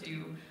resources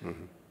to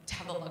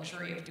have the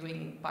luxury of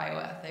doing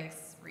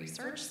bioethics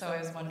research. So I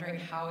was wondering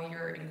how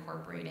you're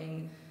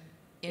incorporating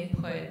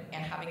input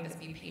and having this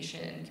be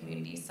patient and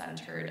community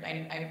centered.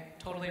 I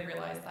totally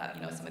realize that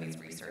some of these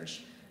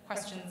research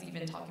questions,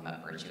 even talking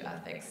about virtue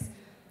ethics,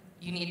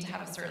 you need to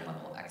have a certain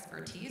level of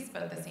expertise,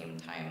 but at the same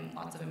time,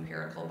 lots of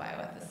empirical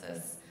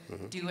bioethicists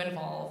do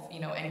involve,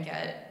 and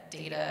get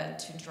data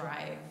to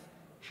drive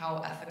how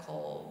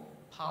ethical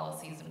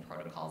policies and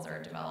protocols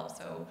are developed.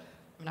 So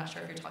I'm not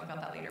sure if you're talking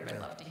about that later, but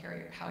I'd love to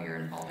hear how you're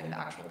involving the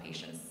actual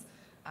patients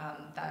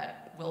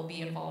that will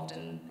be involved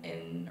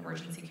in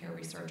emergency care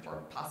research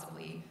or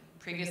possibly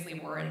previously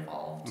were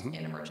involved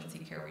in emergency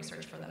care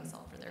research for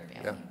themselves, for their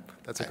family. Yeah,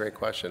 that's a great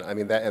question. I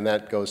mean,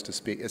 that goes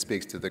to it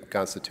speaks to the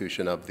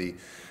constitution of the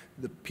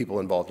people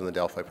involved in the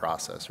Delphi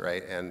process,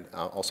 right? And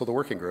also the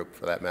working group,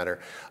 for that matter,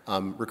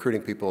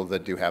 recruiting people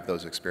that do have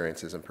those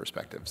experiences and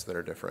perspectives that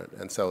are different.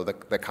 And so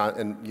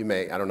and you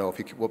may, I don't know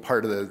what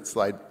part of the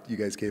slide you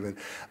guys came in,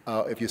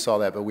 if you saw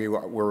that, but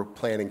we're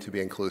planning to be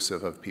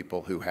inclusive of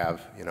people who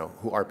have,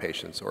 who are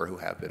patients or who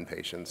have been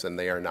patients, and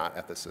they are not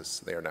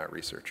ethicists, they are not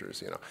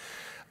researchers,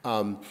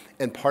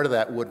 and part of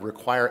that would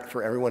require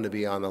for everyone to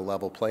be on a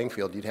level playing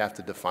field. You'd have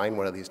to define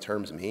what these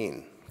terms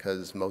mean,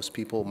 because most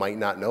people might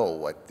not know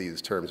what these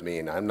terms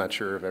mean. I'm not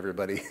sure if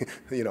everybody,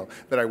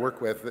 that I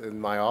work with in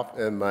my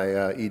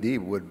ED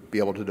would be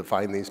able to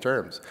define these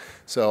terms.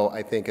 So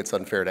I think it's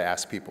unfair to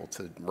ask people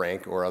to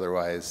rank or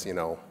otherwise,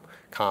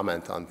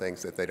 comment on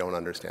things that they don't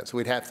understand. So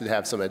we'd have to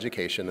have some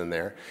education in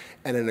there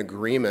and an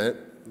agreement,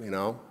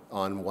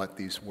 on what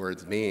these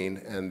words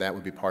mean, and that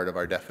would be part of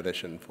our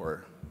definition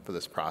for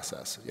this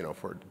process,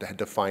 for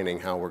defining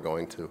how we're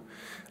going to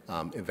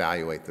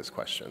evaluate this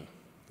question,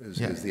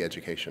 is the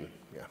education.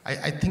 Yeah.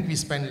 I think we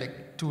spent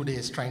like 2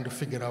 days trying to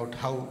figure out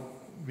how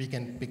we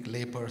can pick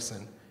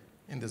layperson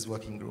in this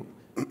working group.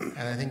 And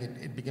I think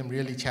it became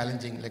really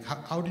challenging. Like,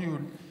 how do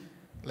you,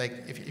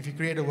 like, if you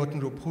create a working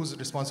group, whose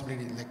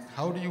responsibility, like,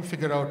 how do you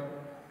figure out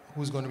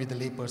who's going to be the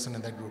layperson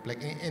in that group?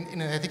 Like, in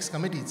an ethics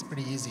committee, it's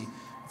pretty easy.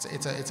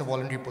 It's a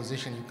voluntary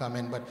position, you come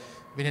in, but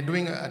when you're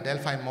doing a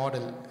Delphi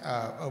model,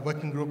 a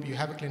working group, you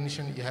have a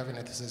clinician, you have an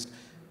ethicist,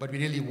 but we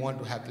really want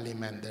to have the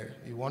layman there.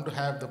 We want to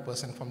have the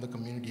person from the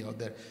community out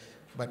there.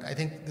 But I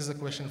think this is a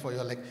question for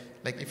you, like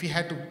if you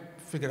had to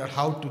figure out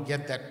how to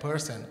get that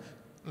person,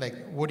 like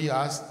would you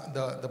ask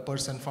the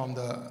person from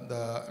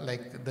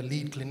the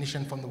lead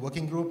clinician from the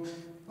working group,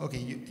 okay,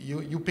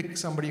 you pick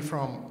somebody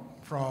from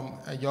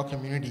your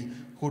community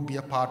who would be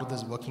a part of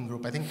this working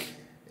group. I think,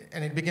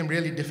 and it became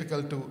really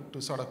difficult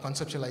to sort of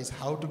conceptualize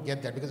how to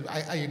get that, because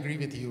I agree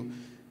with you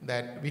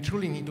that we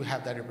truly need to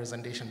have that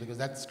representation, because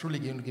that's truly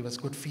going to give us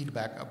good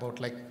feedback about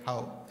like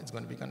how it's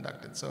going to be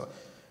conducted. So,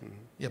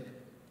 yep.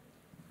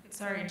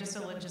 Sorry, just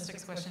a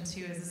logistics question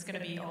too. Is this going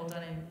to be all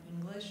done in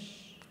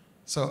English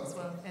so, as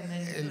well? And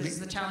then this is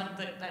the challenge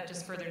that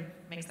just further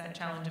makes that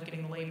challenge of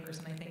getting the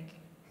layperson, I think,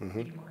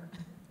 maybe more.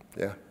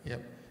 Yeah.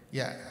 Yep.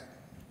 Yeah.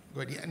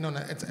 Good. Yeah. No.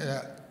 It's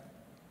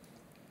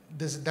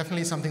this is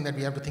definitely something that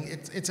we have to think.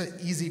 It's an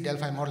easy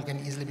Delphi model, can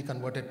easily be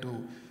converted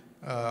to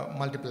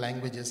multiple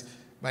languages.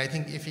 But I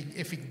think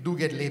if we do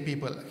get lay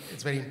people,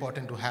 it's very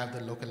important to have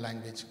the local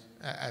language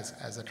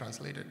as a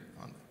translated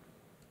on.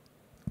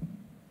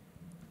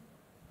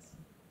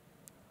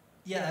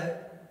 Yeah,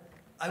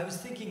 I was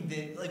thinking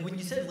that, like, when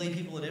you said lay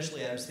people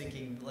initially, I was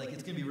thinking, like,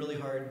 it's going to be really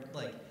hard,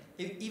 like,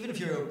 even if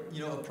you're,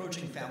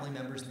 approaching family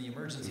members in the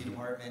emergency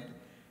department,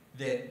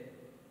 that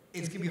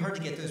it's going to be hard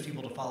to get those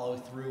people to follow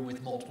through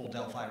with multiple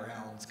Delphi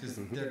rounds, because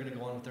they're going to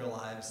go on with their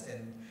lives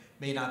and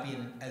may not be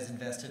as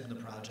invested in the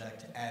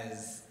project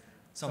as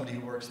somebody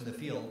who works in the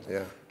field.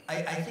 Yeah.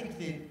 I think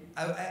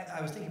that, I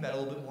was thinking about it a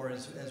little bit more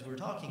as we were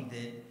talking,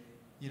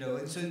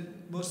 that, so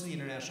most of the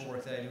international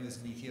work that I do is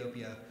in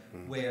Ethiopia,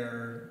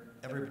 where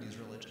everybody's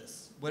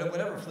religious.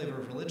 Whatever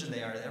flavor of religion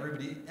they are,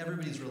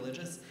 everybody's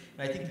religious.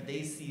 And I think that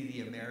they see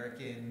the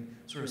American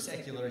sort of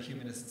secular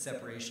humanist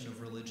separation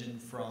of religion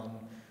from,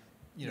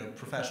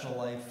 professional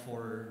life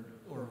or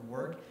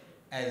work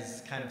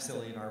as kind of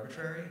silly and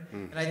arbitrary.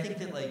 And I think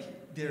that,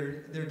 like,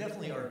 there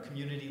definitely are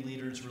community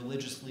leaders,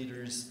 religious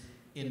leaders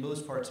in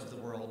most parts of the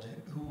world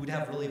who would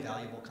have really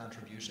valuable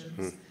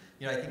contributions.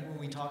 I think when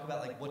we talk about,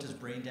 like, what does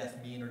brain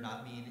death mean or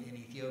not mean in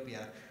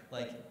Ethiopia,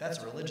 like, that's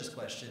a religious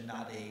question,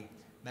 not a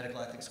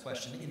medical ethics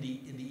question in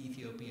the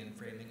Ethiopian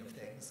framing of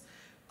things.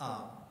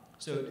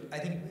 So I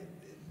think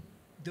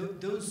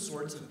those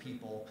sorts of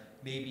people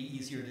may be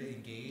easier to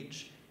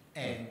engage,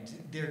 and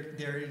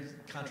their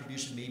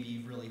contribution may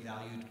be really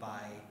valued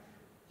by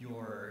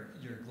your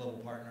global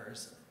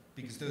partners,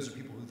 because those are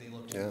people who they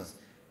look to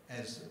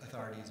as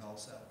authorities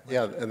also.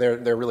 Yeah, and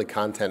they're really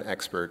content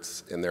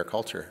experts in their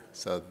culture,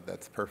 so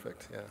that's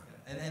perfect. Yeah.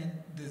 And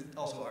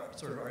also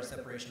our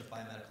separation of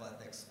biomedical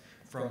ethics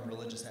from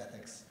religious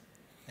ethics,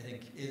 I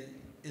think,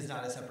 is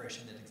not a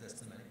separation that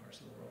exists in many parts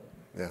of the world.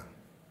 Yeah,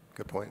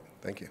 good point.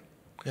 Thank you.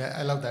 Yeah,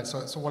 I love that.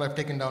 So what I've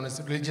taken down is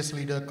a religious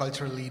leader,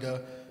 cultural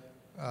leader,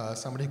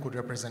 somebody who could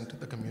represent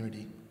the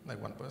community,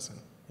 like one person.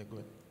 Yeah,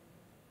 good.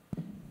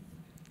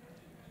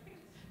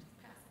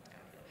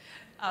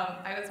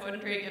 I was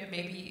wondering if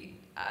maybe,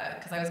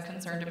 because I was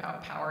concerned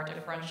about power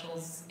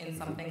differentials in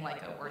something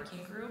like a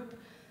working group,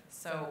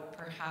 so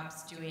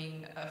perhaps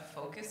doing a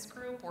focus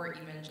group or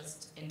even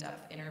just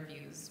in-depth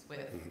interviews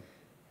with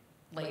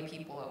lay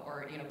people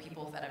or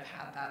people that have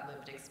had that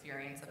lived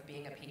experience of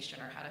being a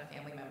patient or had a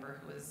family member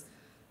who was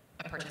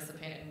a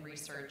participant in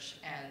research,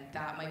 and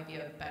that might be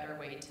a better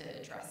way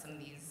to address some of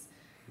these,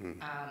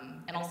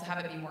 and also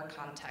have it be more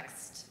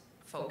context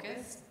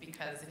focused,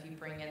 because if you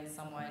bring in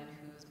someone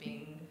who's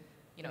being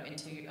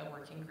into a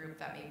working group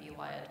that may be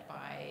led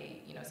by,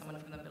 someone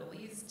from the Middle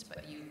East,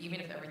 but even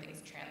if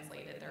everything's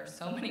translated, there are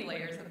so many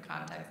layers of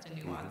context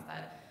and nuance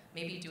that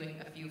maybe doing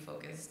a few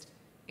focused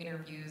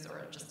interviews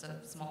or just a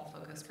small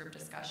focus group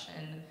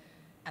discussion,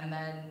 and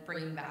then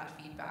bringing that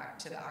feedback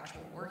to the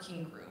actual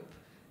working group,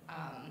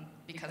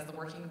 because the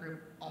working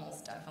group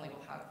almost definitely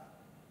will have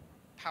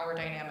power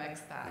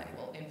dynamics that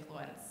will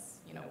influence,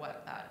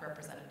 what that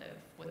representative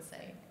would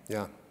say.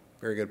 Yeah.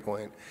 Very good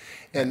point.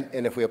 And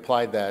if we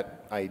applied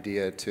that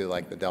idea to,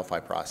 like, the Delphi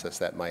process,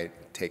 that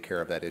might take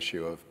care of that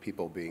issue of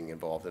people being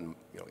involved in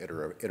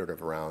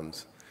iterative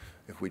rounds,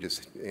 if we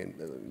just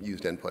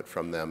used input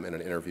from them in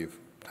an interview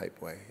type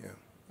way.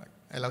 Yeah.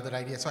 I love that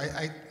idea. So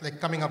I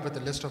like coming up with a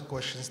list of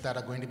questions that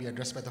are going to be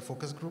addressed by the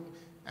focus group,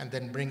 and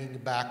then bringing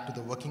it back to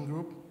the working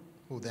group,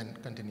 who then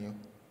continue.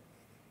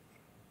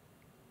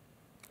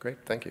 Great,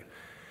 thank you.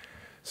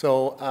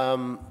 So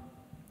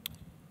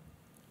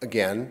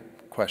again,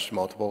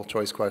 multiple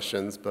choice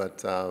questions,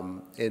 but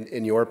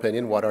in your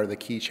opinion, what are the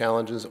key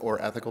challenges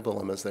or ethical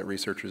dilemmas that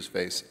researchers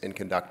face in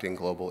conducting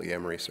global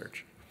EM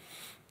research?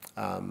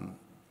 And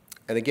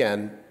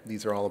again,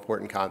 these are all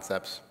important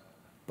concepts,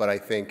 but I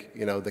think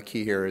the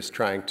key here is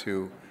trying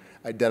to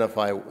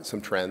identify some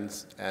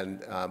trends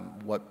and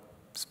what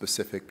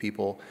specific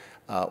people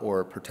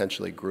or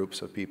potentially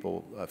groups of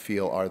people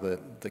feel are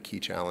the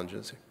key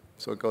challenges.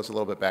 So it goes a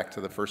little bit back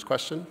to the first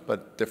question,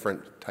 but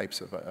different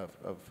types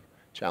of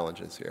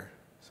challenges here.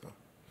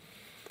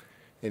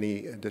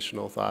 Any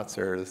additional thoughts,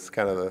 or is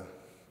kind of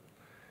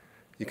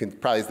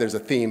there's a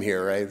theme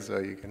here, right? So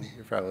you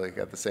probably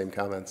got the same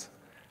comments.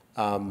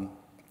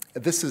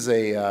 This is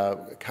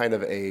a kind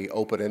of a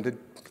open-ended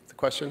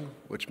question,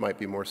 which might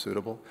be more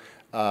suitable.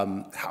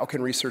 How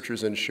can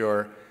researchers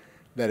ensure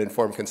that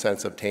informed consent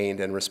is obtained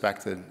and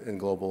respected in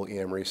global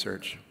EM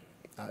research,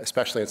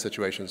 especially in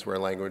situations where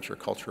language or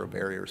cultural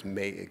barriers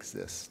may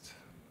exist?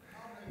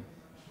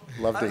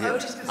 Love to hear.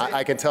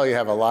 I can tell you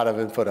have a lot of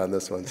input on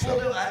this one. So.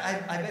 Well, no,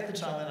 I bet that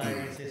Shama and I are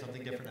going to say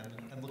something different.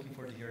 I'm looking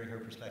forward to hearing her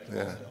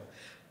perspective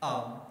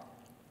also.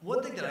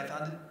 One thing that I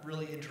found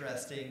really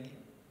interesting,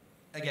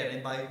 again,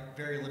 in my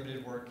very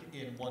limited work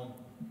in one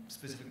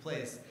specific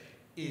place,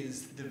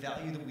 is the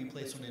value that we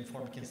place on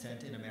informed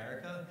consent in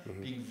America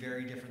being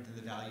very different than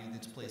the value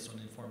that's placed on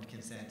informed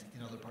consent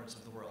in other parts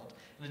of the world.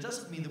 And it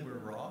doesn't mean that we're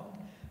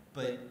wrong,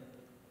 but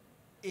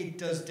it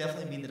does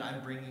definitely mean that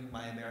I'm bringing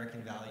my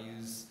American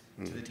values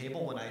to the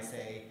table when I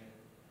say,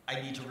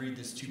 I need to read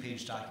this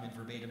 2-page document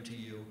verbatim to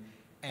you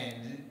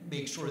and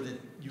make sure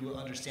that you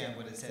understand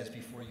what it says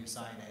before you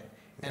sign it.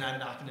 And I'm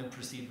not going to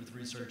proceed with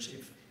research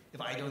if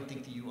I don't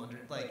think that you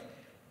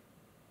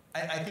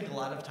I think a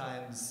lot of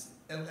times,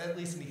 at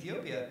least in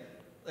Ethiopia,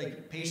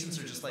 like patients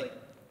are just like,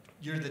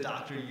 you're the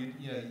doctor,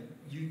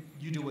 you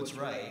do what's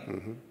right,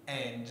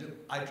 and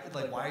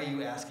why are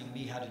you asking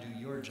me how to do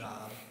your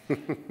job?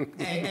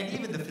 and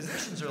even the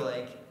physicians are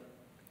like,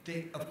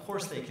 of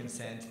course they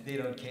consent, they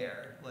don't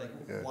care.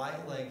 Why?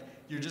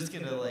 You're just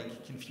gonna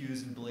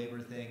confuse and belabor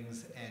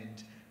things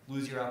and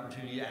lose your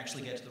opportunity to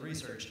actually get to the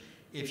research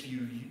if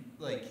you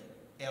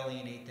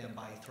alienate them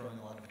by throwing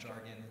a lot of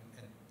jargon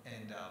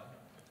and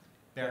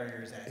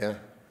barriers at them.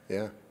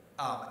 Yeah.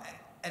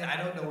 And I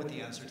don't know what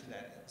the answer to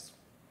that is,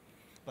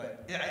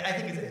 but I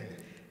think it's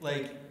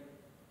I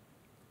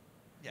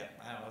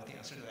don't know what the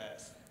answer to that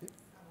is.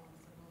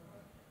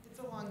 It's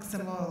along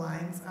similar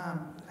lines.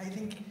 I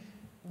think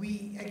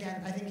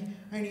I think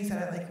Ernie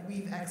said it,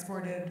 we've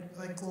exported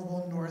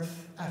global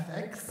north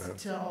ethics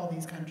to all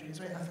these countries,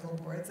 right? Ethical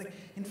boards.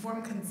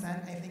 Informed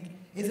consent, I think,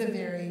 is a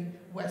very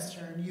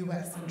Western,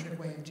 US-centric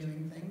way of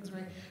doing things,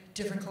 right?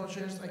 Different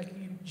cultures,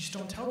 you just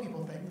don't tell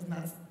people things, and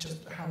that's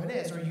just how it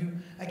is. Or you,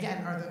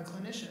 again, are the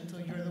clinician, so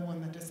you're the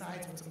one that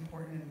decides what's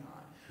important and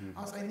not.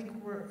 Also, I think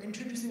we're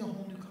introducing a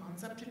whole new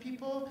concept to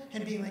people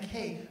and being like,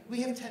 hey,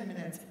 we have 10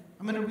 minutes.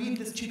 I'm going to read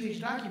this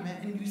 2-page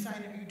document, and you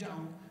sign it or you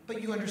don't. But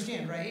you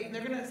understand, right? And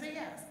they're going to say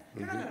yes.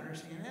 You're not going to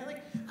understand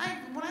it.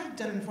 When I've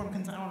done informed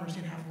consent, I don't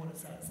understand half of what it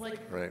says.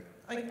 Right.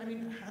 I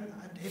mean,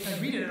 if I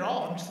read it at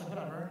all, I'm just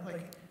whatever.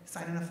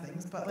 Sign enough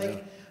things. But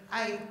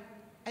I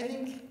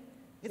think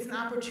it's an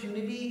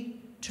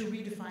opportunity to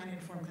redefine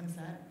informed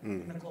consent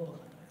in a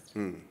global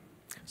context.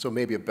 So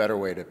maybe a better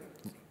way to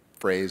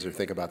phrase or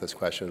think about this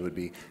question would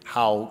be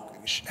how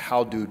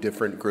do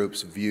different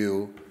groups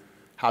view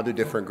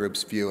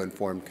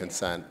informed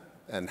consent,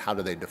 and how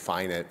do they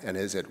define it, and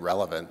is it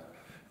relevant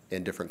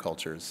in different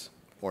cultures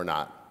or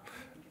not?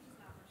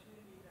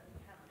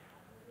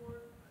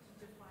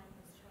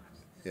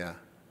 Yeah.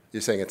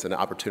 You're saying it's an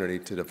opportunity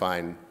to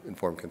define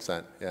informed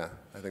consent. Yeah,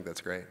 I think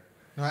that's great.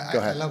 No,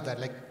 I love that.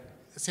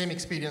 Same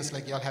experience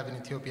y'all have in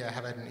Ethiopia, I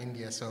have it in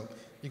India. So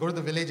you go to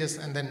the villages,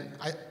 and then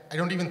I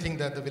don't even think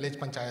that the village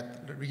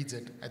panchayat reads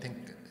it. I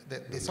think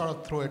they sort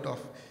of throw it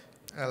off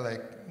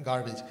like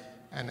garbage.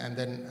 And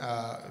then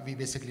we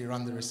basically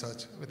run the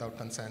research without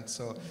consent.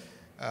 So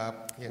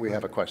we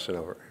have a question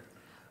over.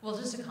 Well,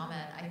 just a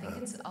comment. I think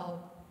it's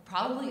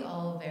probably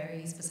all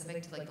very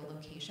specific to the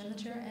location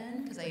that you're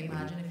in, because I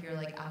imagine if you're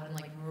out in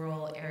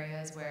rural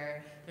areas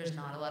where there's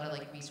not a lot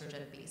of research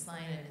at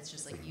baseline and it's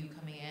just you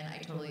coming in. I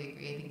totally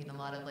agree. I think in a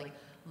lot of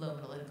low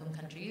middle income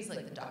countries,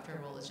 the doctor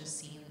role is just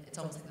seen. It's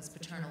almost this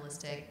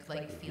paternalistic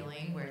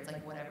feeling where it's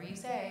whatever you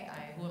say,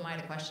 who am I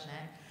to question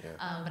it?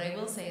 Yeah. But I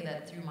will say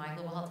that through my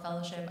global health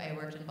fellowship, I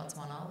worked in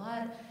Botswana a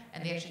lot,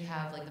 and they actually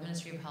have the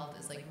Ministry of Health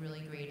is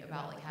really great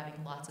about having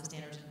lots of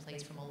standards in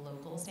place from a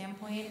local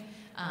standpoint.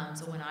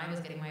 So when I was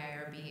getting my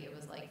IRB, it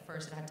was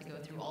first it had to go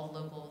through all the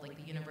local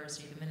the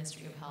university, the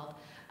Ministry of Health,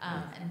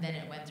 and then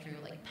it went through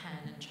Penn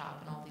and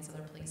CHOP and all these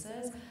other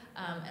places.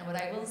 And what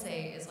I will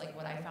say is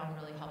what I found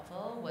really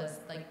helpful was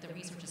the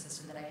research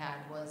assistant that I had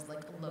was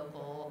a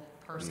local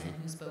person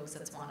who spoke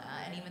Setswana,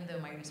 and even though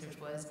my research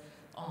was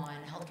on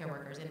healthcare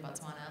workers in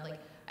Botswana,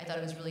 I thought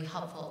it was really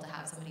helpful to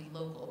have somebody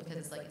local,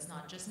 because it's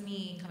not just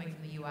me coming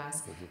from the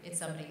US, it's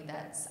somebody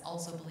that's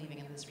also believing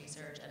in this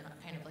research and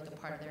kind of a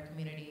part of their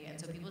community, and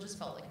so people just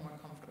felt more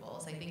comfortable.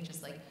 So I think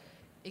just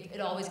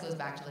it always goes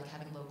back to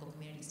having local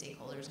community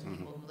stakeholders and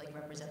people who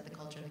represent the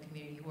culture of the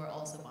community who are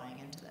also buying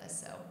into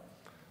this. So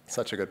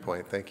such a good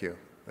point. Thank you.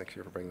 Thank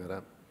you for bringing that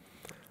up.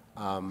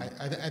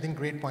 I think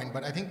great point,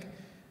 but I think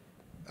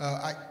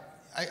I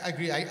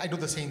agree. I do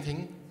the same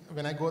thing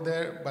when I go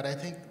there, but I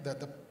think that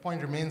the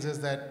point remains is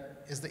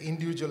the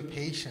individual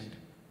patient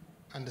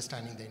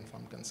understanding the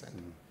informed consent.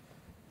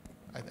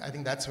 I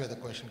think that's where the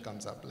question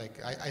comes up.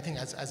 I think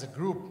as a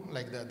group,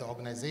 the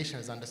organization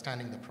is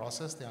understanding the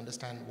process, they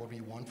understand what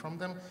we want from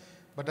them,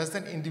 but does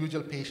that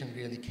individual patient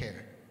really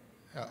care?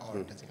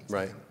 Or does it?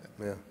 Right,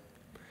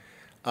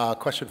 yeah.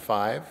 Question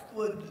 5.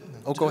 Well,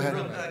 go ahead.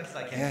 Real quick, because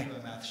I can't do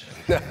a math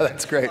show.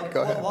 That's great,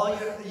 go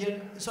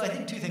ahead. So I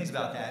think 2 things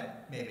about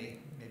that, maybe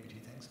 2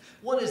 things.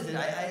 One is that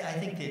I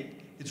think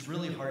that it's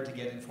really hard to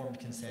get informed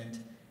consent.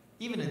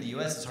 Even in the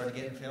US, it's hard to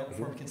get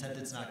informed consent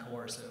that's not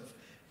coercive.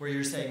 Where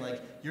you're saying,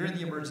 like, you're in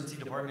the emergency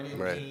department in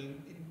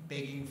pain,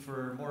 begging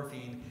for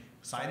morphine,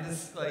 sign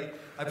this, like,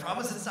 I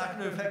promise it's not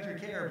going to affect your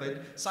care,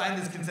 but sign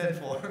this consent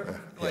form.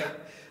 Like,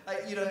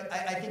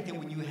 I think that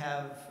when you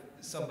have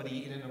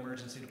somebody in an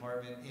emergency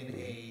department in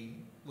a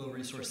low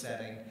resource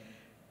setting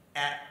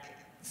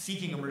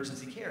seeking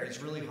emergency care,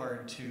 it's really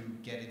hard to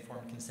get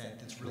informed consent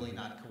that's really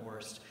not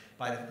coerced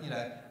by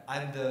the,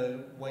 I'm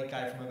the white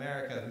guy from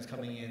America who's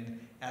coming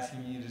in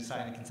asking you to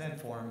sign a consent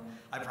form.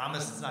 I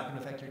promise it's not going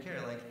to affect your care.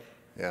 Like,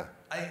 yeah.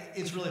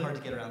 It's really hard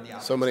to get around the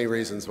outcomes. So many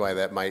reasons why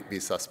that might be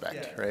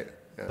suspect, right?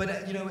 Yeah.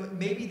 But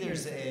maybe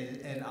there's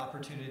an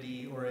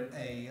opportunity or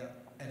an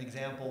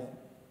example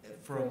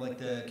from like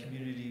the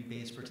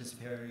community-based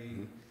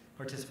participatory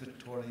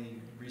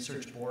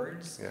research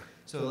boards. Yeah.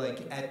 So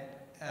like at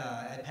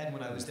Penn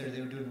when I was there,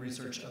 they were doing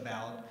research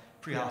about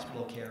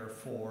pre-hospital care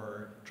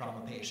for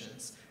trauma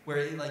patients,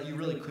 where like you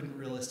really couldn't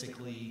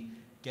realistically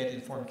get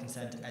informed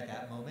consent at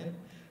that moment.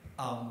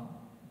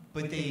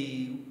 But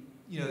they,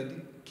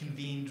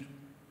 convened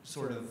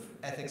sort of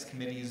ethics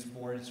committees,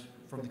 boards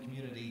from the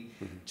community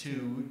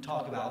to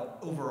talk about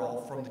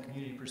overall from the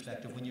community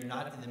perspective when you're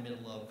not in the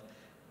middle of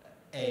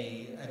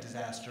a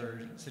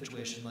disaster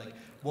situation, like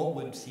what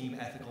would seem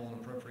ethical and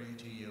appropriate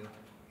to you?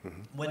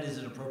 When is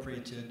it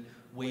appropriate to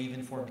waive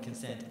informed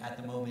consent at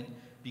the moment?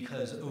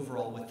 Because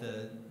overall with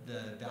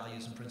the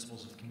values and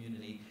principles of the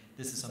community,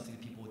 this is something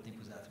that people would think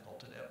was ethical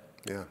to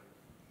do. Yeah,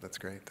 that's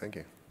great, thank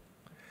you.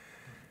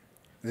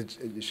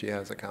 She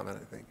has a comment,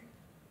 I think.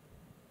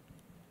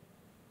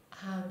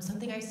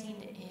 Something I've seen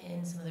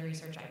in some of the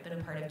research I've been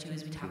a part of too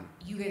is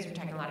you guys are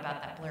talking a lot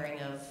about that blurring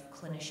of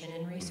clinician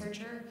and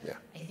researcher. Yeah.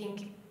 I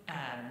think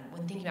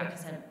when thinking about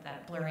consent,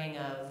 that blurring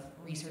of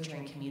researcher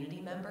and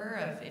community member,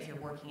 of if you're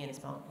working in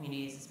small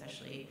communities,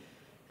 especially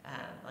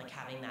like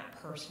having that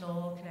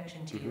personal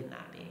connection to and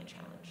that being a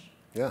challenge.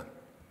 Yeah,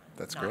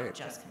 that's great. Not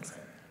just consent.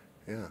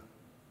 Yeah.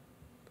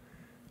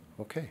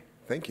 Okay,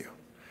 thank you.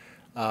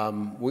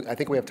 I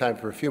think we have time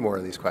for a few more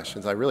of these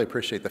questions. I really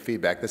appreciate the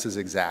feedback. This is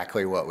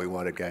exactly what we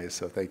wanted, guys,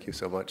 so thank you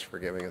so much for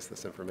giving us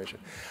this information.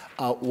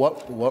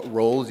 What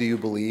role do you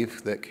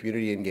believe that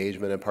community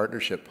engagement and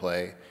partnership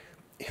play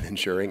in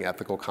ensuring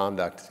ethical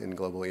conduct in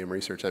global EM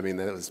research? I mean,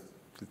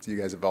 you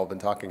guys have all been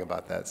talking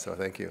about that, so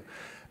thank you.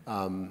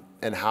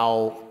 And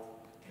how,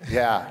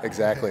 yeah,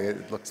 exactly,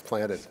 it looks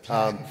planted.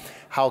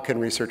 How can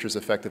researchers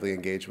effectively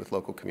engage with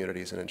local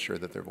communities and ensure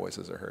that their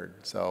voices are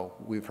heard? So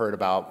we've heard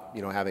about,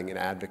 having an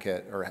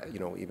advocate or,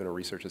 even a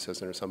research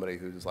assistant or somebody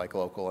who's like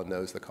local and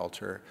knows the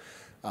culture,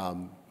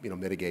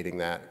 mitigating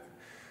that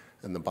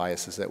and the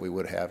biases that we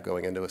would have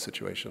going into a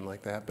situation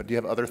like that. But do you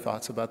have other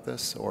thoughts about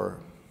this or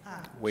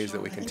ways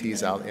that we can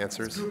tease out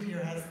answers? This group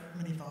here has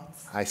many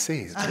thoughts. I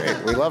see, it's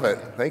great, we love it.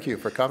 Thank you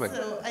for coming.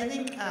 So I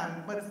think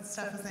what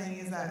Steph was saying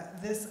is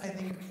that this, I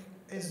think,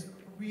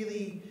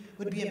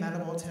 would be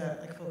amenable to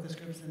like focus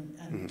groups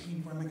and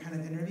team forming kind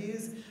of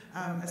interviews,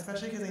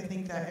 especially because I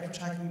think that if we're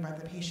talking about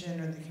the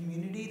patient or the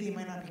community, they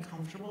might not be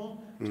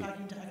comfortable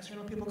talking to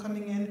external people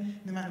coming in.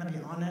 They might not be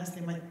honest.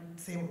 They might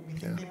say what we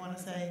think they want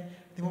to say.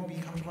 They won't be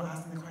comfortable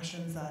asking the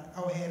questions that,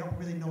 oh, hey, I don't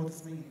really know what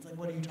this means. Like,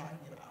 what are you talking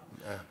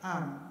about?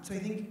 So I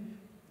think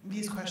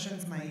these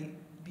questions might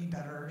be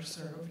better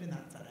served in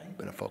that setting.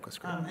 In a focus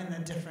group. And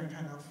at different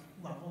kind of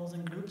levels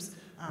and groups,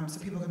 so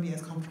people can be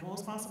as comfortable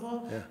as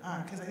possible.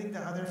 Because I think the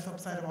other flip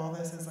side of all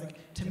this is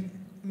like to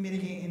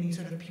mitigate any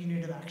sort of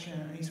punitive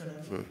action, any sort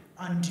of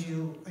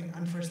undue, like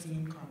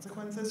unforeseen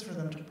consequences for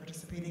them to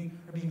participating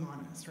or being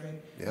honest,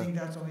 right? I think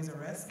that's always a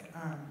risk.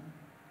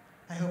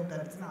 I hope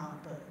that it's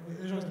not, but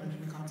there's always going to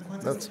be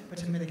consequences, but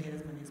to mitigate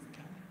as many as we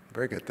can.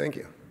 Very good, thank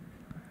you.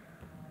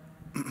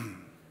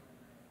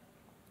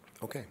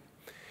 Okay.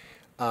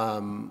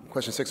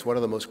 Question 6, what are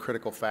the most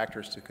critical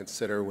factors to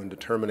consider when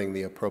determining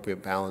the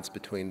appropriate balance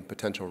between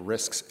potential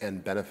risks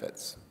and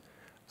benefits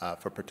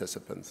for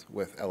participants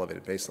with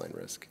elevated baseline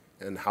risk?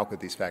 And how could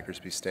these factors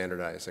be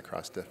standardized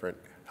across different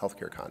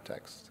healthcare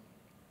contexts?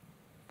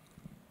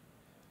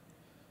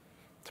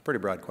 It's a pretty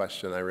broad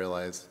question, I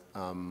realize.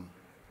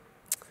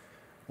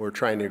 We're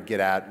trying to get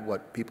at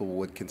what people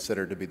would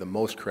consider to be the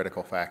most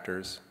critical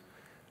factors.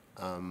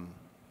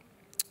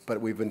 But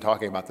we've been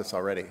talking about this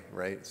already,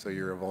 right? So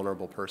you're a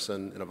vulnerable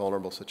person in a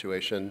vulnerable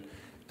situation,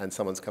 and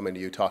someone's coming to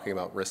you talking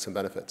about risks and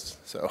benefits.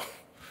 So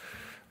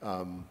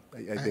I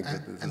think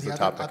that this is a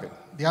topic.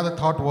 The other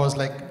thought was,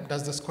 like,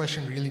 does this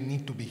question really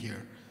need to be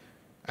here?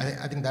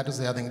 I think that is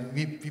the other thing.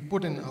 We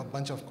put in a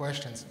bunch of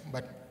questions,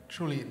 but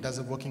truly, does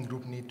a working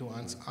group need to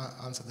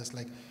answer this?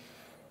 Like,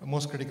 the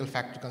most critical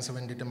factor to consider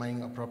when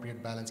determining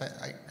appropriate balance.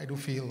 I do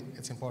feel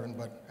it's important,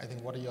 but I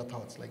think, what are your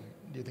thoughts? Like,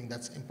 do you think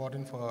that's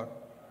important for?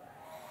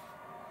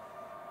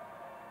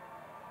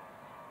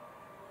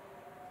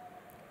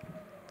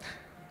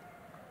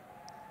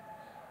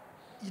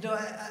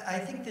 I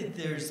think that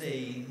there's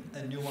a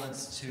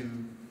nuance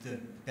to the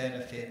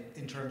benefit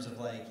in terms of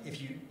like if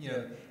you're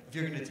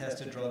going to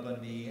test a drug on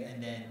me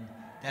and then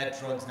that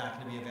drug's not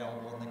going to be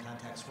available in the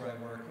context where I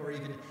work, or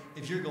even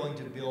if you're going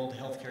to build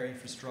healthcare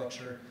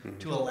infrastructure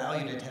to allow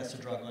you to test a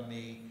drug on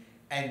me,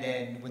 and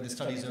then when the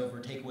study's over,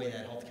 take away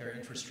that healthcare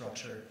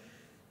infrastructure,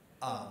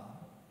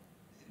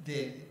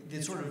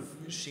 that sort of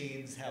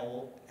shades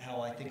how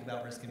I think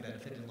about risk and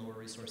benefit in lower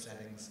resource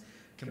settings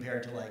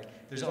compared to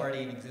like, there's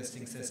already an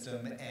existing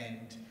system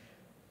and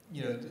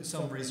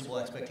some reasonable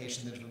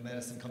expectation that if a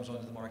medicine comes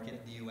onto the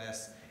market in the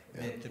US,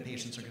 that the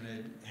patients are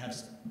going to have,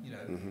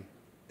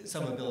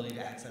 some ability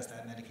to access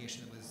that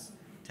medication that was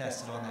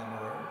tested on them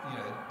or,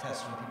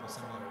 tested on people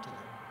similar to them.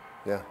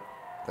 Yeah,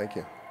 thank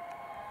you.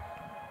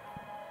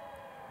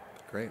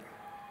 Great.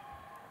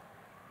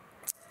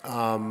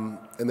 And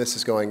this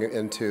is going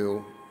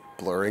into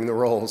blurring the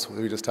roles.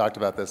 We just talked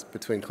about this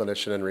between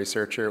clinician and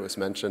researcher. It was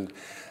mentioned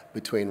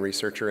between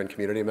researcher and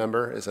community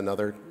member is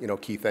another,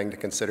 key thing to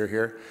consider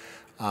here.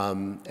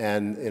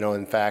 And,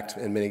 in fact,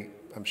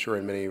 I'm sure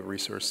in many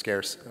resource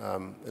scarce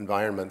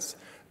environments,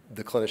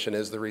 the clinician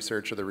is the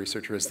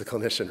researcher is the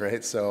clinician,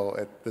 right?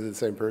 So they're the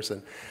same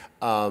person.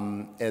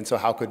 And so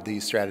how could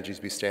these strategies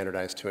be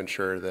standardized to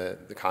ensure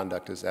that the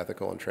conduct is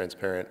ethical and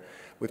transparent?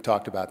 We've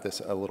talked about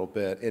this a little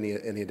bit.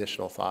 Any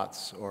additional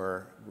thoughts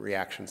or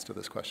reactions to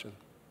this question?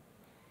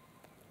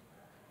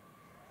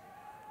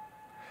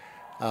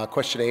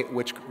 Question 8,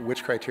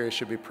 which criteria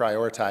should be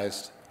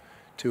prioritized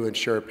to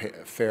ensure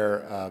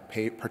fair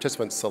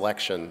participant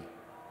selection?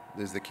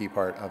 This is the key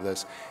part of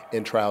this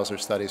in trials or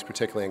studies,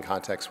 particularly in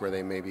contexts where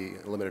they may be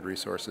limited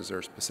resources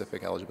or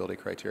specific eligibility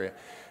criteria.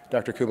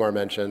 Dr. Kumar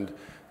mentioned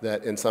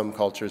that in some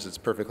cultures it's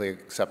perfectly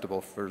acceptable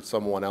for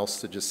someone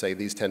else to just say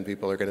these 10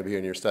 people are going to be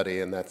in your study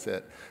and that's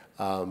it.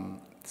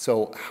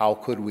 So how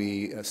could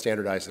we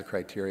standardize the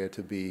criteria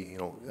to be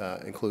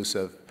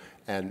inclusive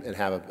and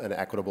have an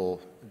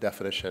equitable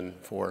definition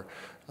for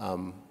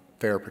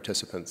fair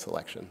participant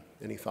selection?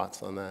 Any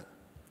thoughts on that?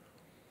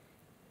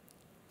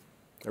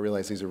 I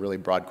realize these are really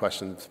broad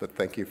questions, but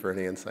thank you for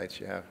any insights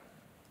you have.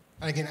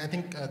 Again, I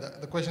think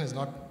the question is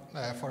not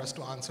for us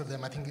to answer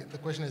them. I think the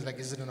question is like,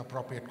 is it an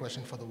appropriate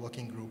question for the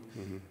working group?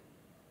 Mm-hmm.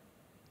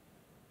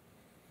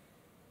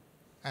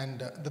 And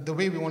the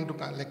way we want to,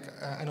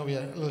 I know we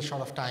are a little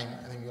short of time.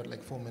 I think we got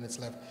like 4 minutes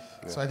left.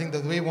 Yeah. So I think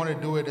the way we want to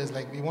do it is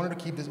like, we wanted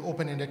to keep this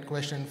open-ended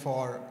question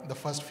for the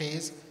first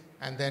phase.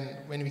 And then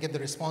when we get the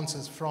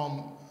responses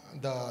from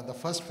the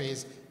first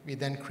phase, we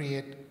then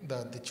create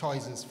the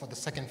choices for the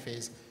second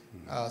phase.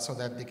 So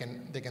that they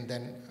can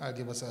then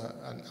give us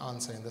an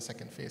answer in the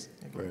second phase.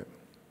 Right.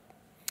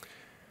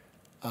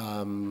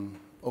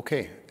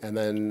 Okay, and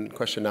then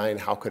question 9,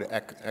 how could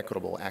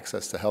equitable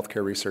access to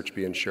healthcare research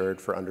be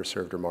ensured for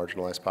underserved or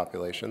marginalized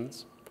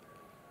populations?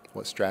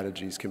 What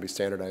strategies can be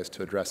standardized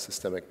to address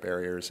systemic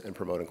barriers and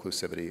promote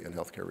inclusivity in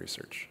healthcare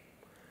research?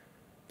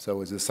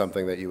 So is this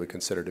something that you would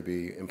consider to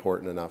be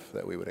important enough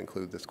that we would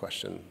include this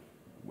question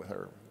with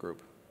our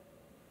group?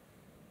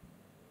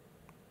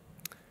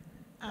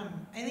 I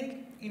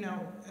think,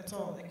 it's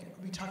all, like,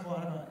 we talk a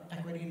lot about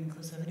equity and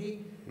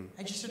inclusivity.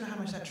 I just don't know how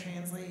much that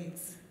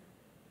translates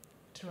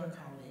to our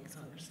colleagues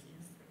overseas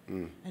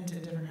and to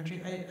different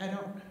countries. I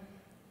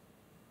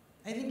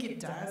think it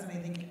does, and I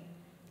think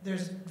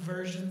there's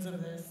versions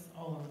of this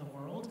all over the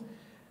world.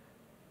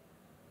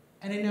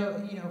 And I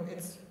know,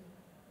 it's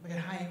like a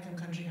high-income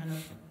country kind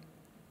of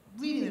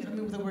leading this. I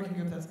mean, with a working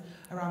group that's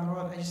around the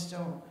world, I just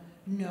don't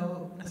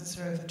know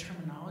necessarily if the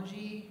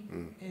terminology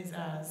is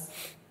as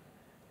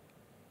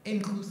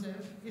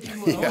inclusive, if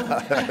you will. Yeah,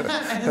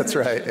 that's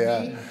right,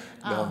 yeah.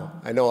 No,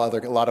 I know a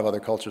lot of other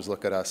cultures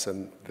look at us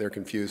and they're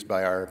confused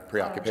by our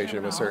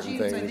preoccupation with certain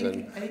things. So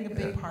I think a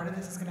big part of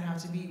this is going to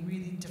have to be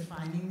really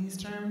defining these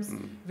terms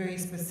very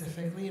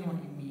specifically and what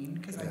you mean,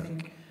 because I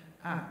think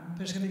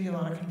there's going to be a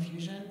lot of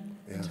confusion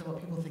into what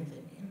people think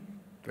they mean.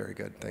 Very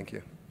good, thank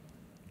you.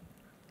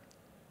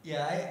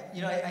 Yeah,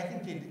 I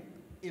think that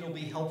it'll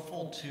be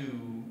helpful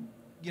to,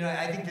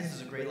 I think this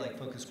is a great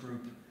focus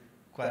group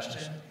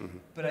question,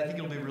 but I think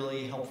it'll be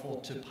really helpful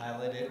to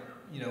pilot it,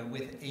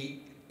 with a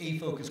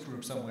focus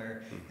group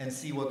somewhere and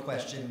see what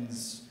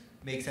questions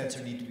make sense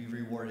or need to be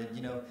reworded,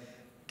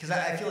 because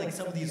I feel like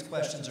some of these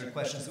questions are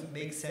questions that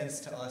make sense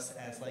to us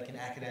as an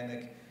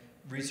academic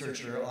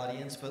researcher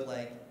audience, but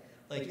like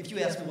if you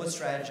ask me what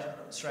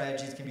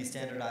strategies can be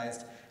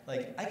standardized,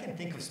 I can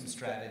think of some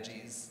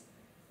strategies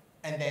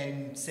and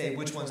then say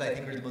which ones I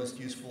think are the most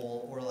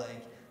useful, or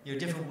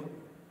different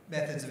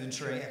methods of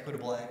ensuring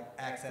equitable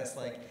access.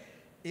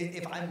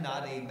 If I'm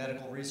not a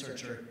medical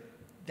researcher,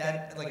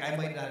 that I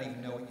might not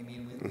even know what you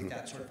mean with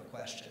that sort of a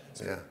question.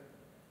 So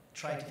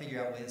trying to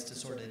figure out ways to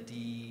sort of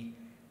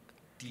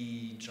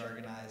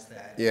de-jargonize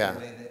that in a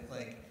way that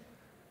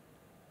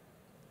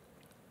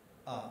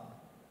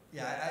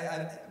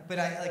but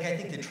I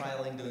think that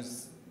trialing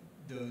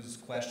those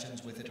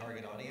questions with the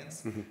target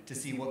audience to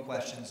see what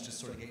questions just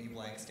sort of get you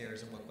blank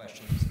stares and what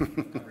questions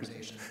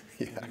conversation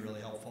would be really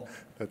helpful.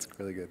 That's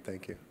really good,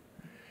 thank you.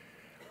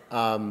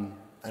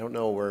 I don't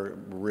know, we're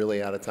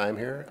really out of time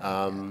here.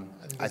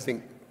 I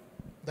think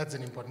That's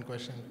an important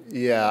question.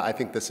 Yeah, I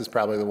think this is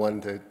probably the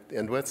one to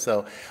end with.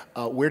 So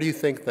where do you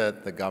think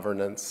that the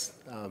governance,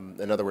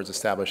 in other words,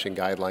 establishing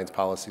guidelines,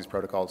 policies,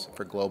 protocols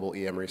for global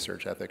EM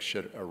research ethics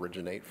should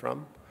originate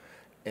from?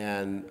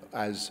 And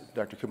as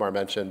Dr. Kumar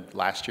mentioned,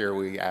 last year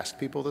we asked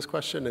people this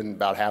question, and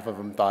about half of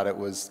them thought it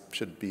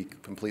should be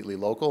completely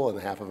local, and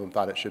half of them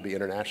thought it should be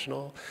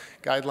international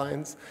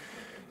guidelines.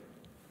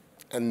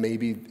 And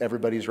maybe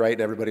everybody's right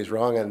and everybody's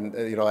wrong,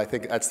 and I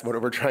think that's what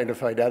we're trying to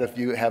find out, if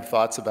you have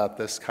thoughts about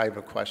this kind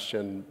of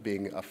question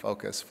being a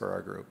focus for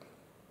our group.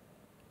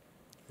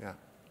 Yeah.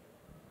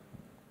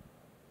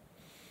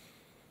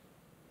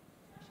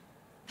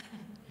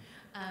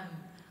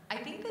 I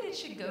think that it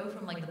should go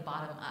from like the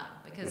bottom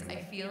up, because I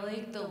feel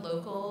like the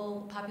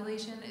local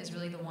population is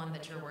really the one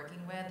that you're working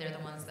with. They're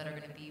the ones that are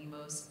going to be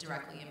most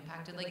directly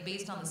impacted, like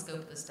based on the scope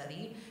of the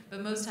study.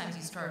 But most times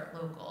you start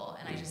local,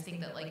 and I just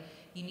think that like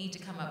you need to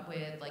come up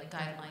with like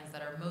guidelines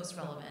that are most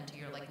relevant to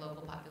your like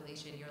local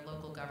population, your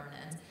local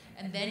governance,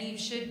 and then you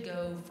should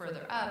go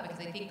further up, because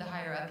I think the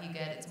higher up you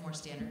get, it's more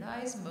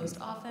standardized most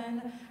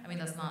often. I mean,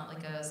 that's not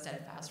like a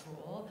steadfast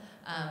rule,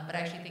 but I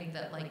actually think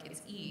that like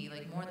it's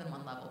like more than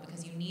one level,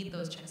 because you need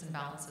those checks and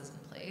balances in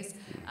place.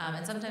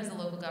 And sometimes the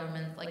local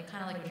government, like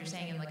kind of like what you're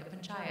saying in like a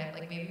panchayat,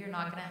 like maybe you're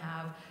not going to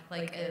have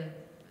like a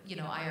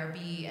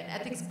IRB and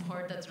ethics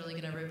board that's really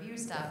going to review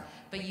stuff,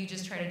 but you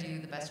just try to do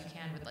the best you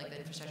can with like the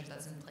infrastructure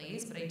that's in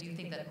place. But I do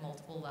think that at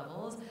multiple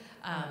levels,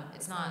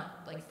 it's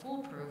not like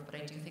foolproof, but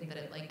I do think that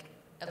it like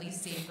at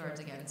least safeguards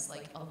against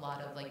like a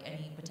lot of like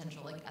any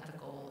potential like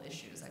ethical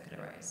issues that could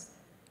arise.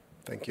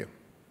 Thank you.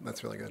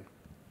 That's really good.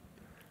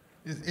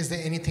 Is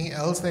there anything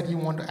else that you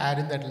want to add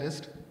in that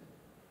list?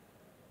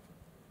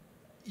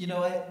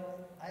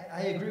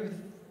 I agree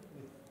with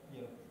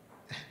you.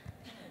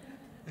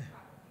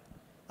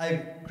 I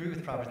agree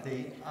with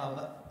Prabhati.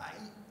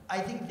 I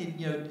think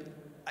that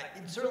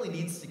it certainly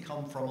needs to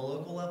come from a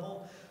local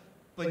level,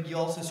 but you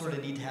also sort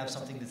of need to have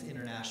something that's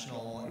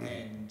international,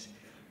 and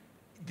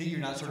that you're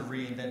not sort of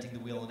reinventing the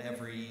wheel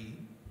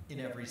in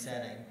every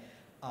setting.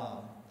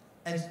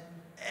 And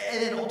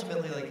then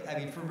ultimately, like, I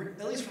mean,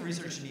 at least for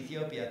research in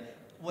Ethiopia,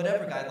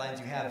 whatever guidelines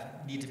you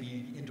have need to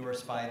be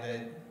endorsed by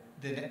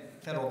the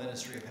Federal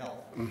Ministry of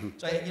Health.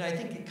 So I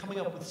think coming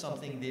up with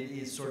something that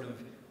is sort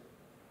of,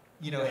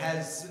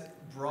 has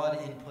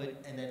broad input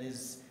and that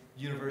is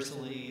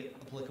universally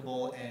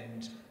applicable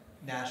and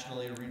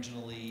nationally or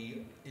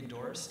regionally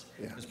endorsed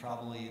is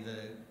probably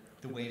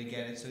the way to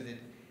get it, so that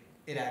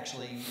it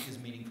actually is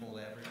meaningful to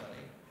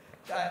everybody.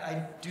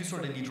 I do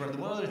sort of need to run.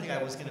 One other thing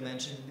I was going to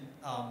mention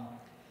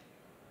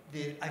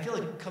that I feel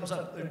like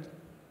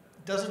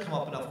doesn't come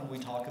up enough when we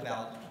talk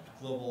about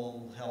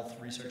global health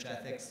research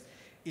ethics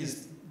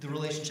is the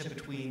relationship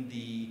between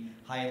the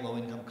high and low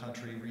income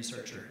country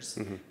researchers.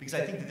 Because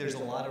I think that there's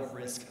a lot of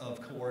risk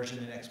of coercion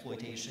and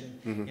exploitation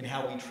in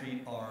how we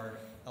treat our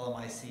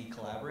LMIC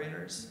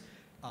collaborators.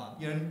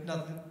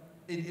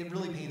 It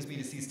really pains me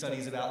to see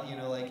studies about,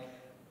 like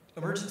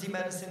emergency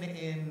medicine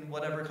in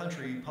whatever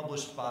country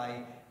published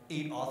by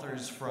 8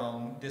 authors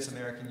from this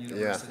American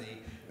university.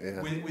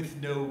 With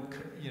no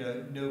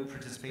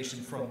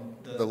participation from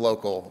the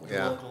local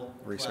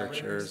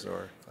researchers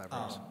or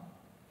collaborators.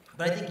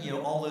 But I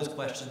think all those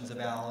questions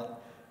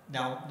about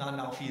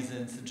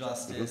non-malfeasance and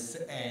justice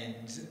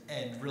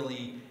and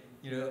really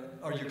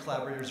are your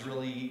collaborators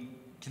really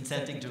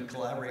consenting to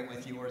collaborate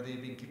with you, or are they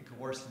being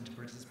coerced into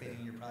participating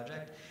in your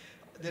project?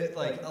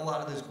 Like a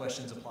lot of those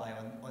questions apply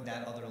on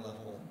that other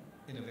level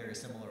in a very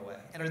similar way.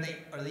 And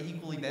are they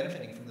equally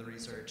benefiting from the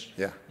research?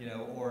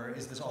 Or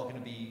is this all going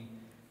to be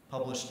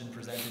published and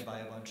presented by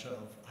a bunch of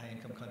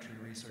high-income country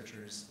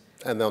researchers?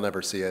 And they'll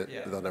never see it.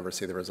 They'll never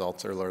see the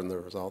results or learn the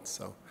results.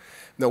 So,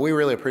 no, we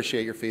really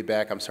appreciate your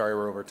feedback. I'm sorry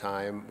we're over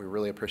time. We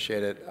really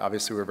appreciate it.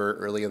 Obviously, we're very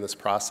early in this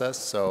process,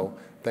 so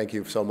thank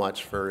you so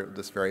much for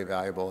this very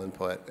valuable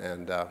input.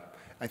 And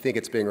I think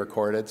it's being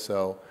recorded,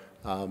 so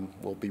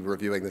we'll be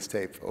reviewing this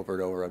tape over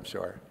and over, I'm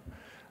sure.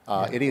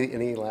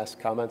 Any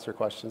last comments or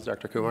questions,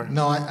 Dr. Kumar?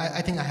 No,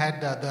 I think I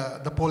had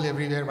the poll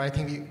everywhere, but I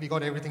think we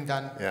got everything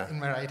done in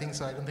my writing,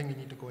 so I don't think we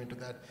need to go into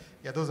that.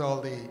 Yeah, those are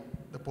all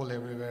the poll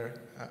everywhere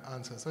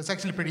answers. So it's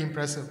actually pretty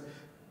impressive,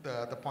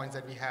 the points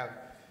that we have.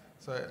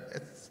 So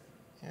it's,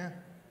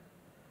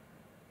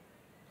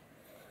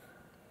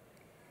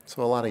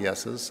 So a lot of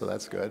yeses, so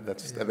that's good.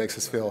 That makes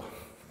us feel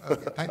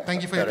okay.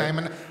 Thank you for your time,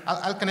 and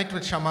I'll connect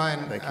with Shama,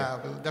 and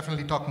we'll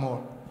definitely talk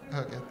more.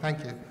 Okay,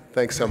 thank you.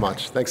 Thanks so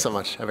much. Thanks so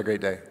much. Have a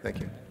great day.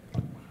 Thank you.